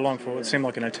for so long, for it seemed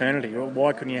like an eternity.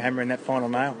 Why couldn't you hammer in that final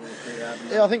nail?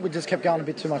 Yeah, I think we just kept going a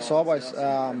bit too much sideways.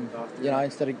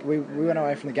 Instead of we went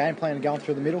away from the game plan and going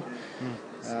through the middle.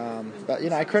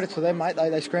 But credit to them, mate.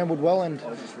 They scrambled well, and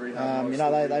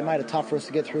they made it tough for us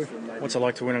to get through. What's it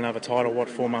like to win another title?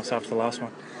 4 months after the last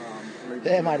one?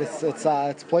 Yeah, mate,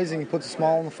 it's pleasing. It puts a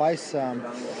smile on the face. All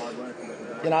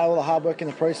the hard work in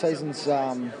the pre-season's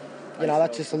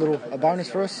that's just a bonus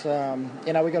for us.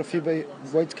 We've got a few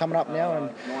weeks coming up now,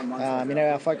 and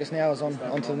our focus now is on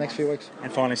to the next few weeks.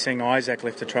 And finally, seeing Isaac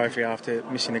lift the trophy after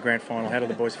missing the grand final. How do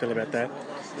the boys feel about that?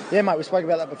 Yeah, mate, we spoke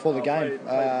about that before the game. It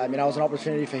was an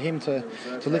opportunity for him to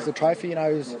lift the trophy. He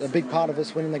was a big part of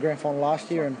us winning the grand final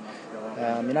last year,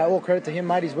 and all credit to him,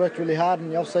 mate. He's worked really hard in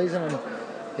the off season, and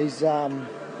he's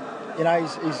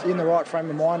in the right frame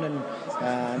of mind,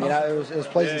 and it was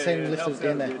pleasing to see him lift it at the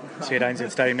end there. See you at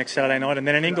ANZ Stadium next Saturday night, and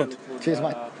then in England. Cheers,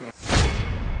 mate.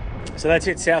 So that's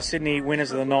it, South Sydney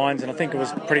winners of the Nines, and I think it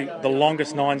was the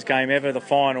longest Nines game ever, the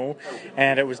final,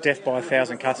 and it was death by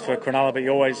 1,000 cuts for Cronulla, but you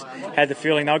always had the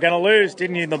feeling they were going to lose,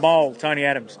 didn't you, in the bowl, Tony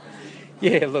Adams?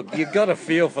 Yeah, look, you've got to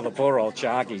feel for the poor old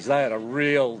Sharkies. They had a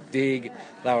real dig.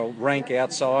 They were rank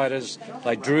outsiders.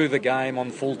 They drew the game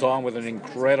on full time with an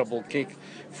incredible kick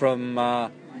from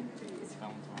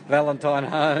Valentine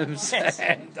Holmes.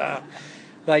 And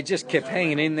they just kept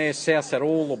hanging in there. South had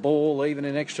all the ball, even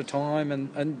in extra time,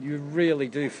 and you really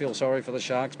do feel sorry for the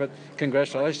Sharks. But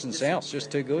congratulations, South, just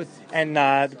too good. And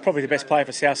probably the best player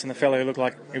for South and the fellow who looked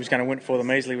like he was going to win for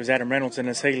them easily was Adam Reynolds, and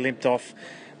as he limped off,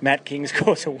 Matt King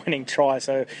scores a winning try,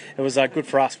 so it was good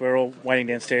for us. We were all waiting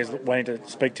downstairs, waiting to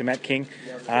speak to Matt King.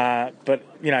 But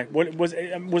what was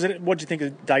it? What did you think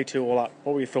of day two all up?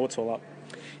 What were your thoughts all up?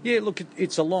 Yeah, look,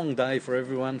 it's a long day for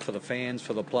everyone, for the fans,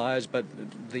 for the players, but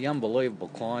the unbelievable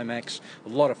climax. A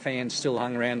lot of fans still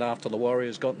hung around after the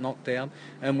Warriors got knocked out,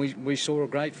 and we saw a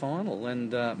great final.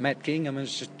 And Matt King,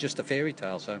 it's just a fairy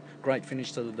tale, so great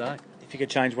finish to the day. If you could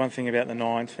change one thing about the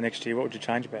Nines for next year, what would you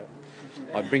change about it?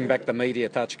 I'd bring back the media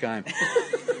touch game.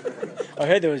 I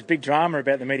heard there was big drama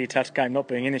about the media touch game not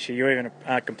being in this year. You even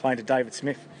complained to David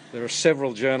Smith. There are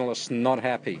several journalists not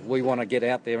happy. We want to get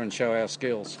out there and show our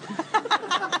skills.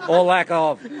 Or lack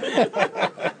of.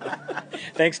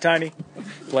 Thanks, Tony.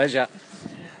 Pleasure.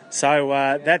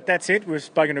 So that's it. We've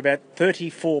spoken to about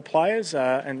 34 players,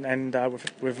 and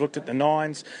we've looked at the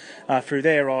Nines through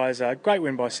their eyes. Great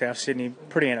win by South Sydney,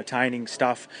 pretty entertaining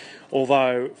stuff.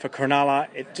 Although for Cronulla,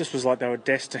 it just was like they were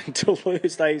destined to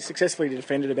lose. They successfully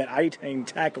defended about 18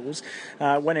 tackles,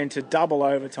 went into double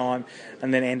overtime,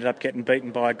 and then ended up getting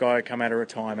beaten by a guy who come out of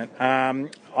retirement. I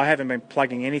haven't been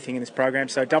plugging anything in this program,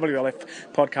 so WLF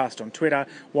podcast on Twitter,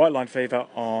 White Line Fever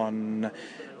on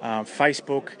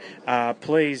Facebook.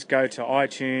 Please go to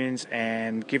iTunes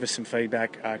and give us some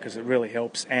feedback because it really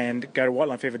helps, and go to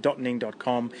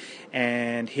whitelinefever.ning.com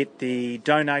and hit the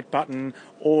donate button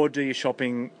or do your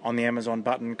shopping on the Amazon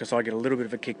button because I get a little bit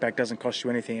of a kickback, doesn't cost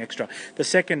you anything extra. The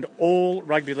second all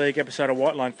rugby league episode of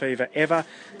White Line Fever ever,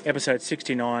 episode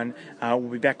 69. We'll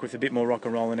be back with a bit more rock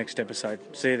and roll in the next episode.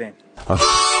 See you then.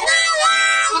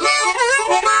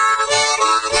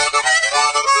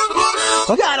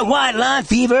 I got a white line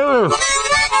fever.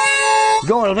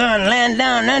 Going to run land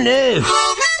down under.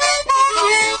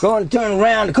 Going to turn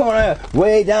around the corner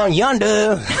way down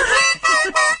yonder.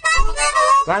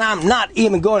 And I'm not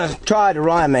even going to try to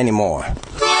rhyme anymore.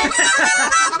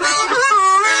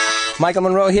 Michael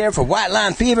Monroe here for White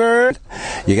Line Fever.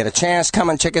 You get a chance, come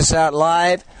and check us out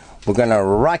live. We're going to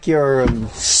rock your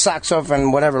socks off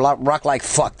and whatever, rock like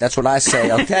fuck. That's what I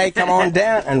say, okay? Come on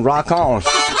down and rock on.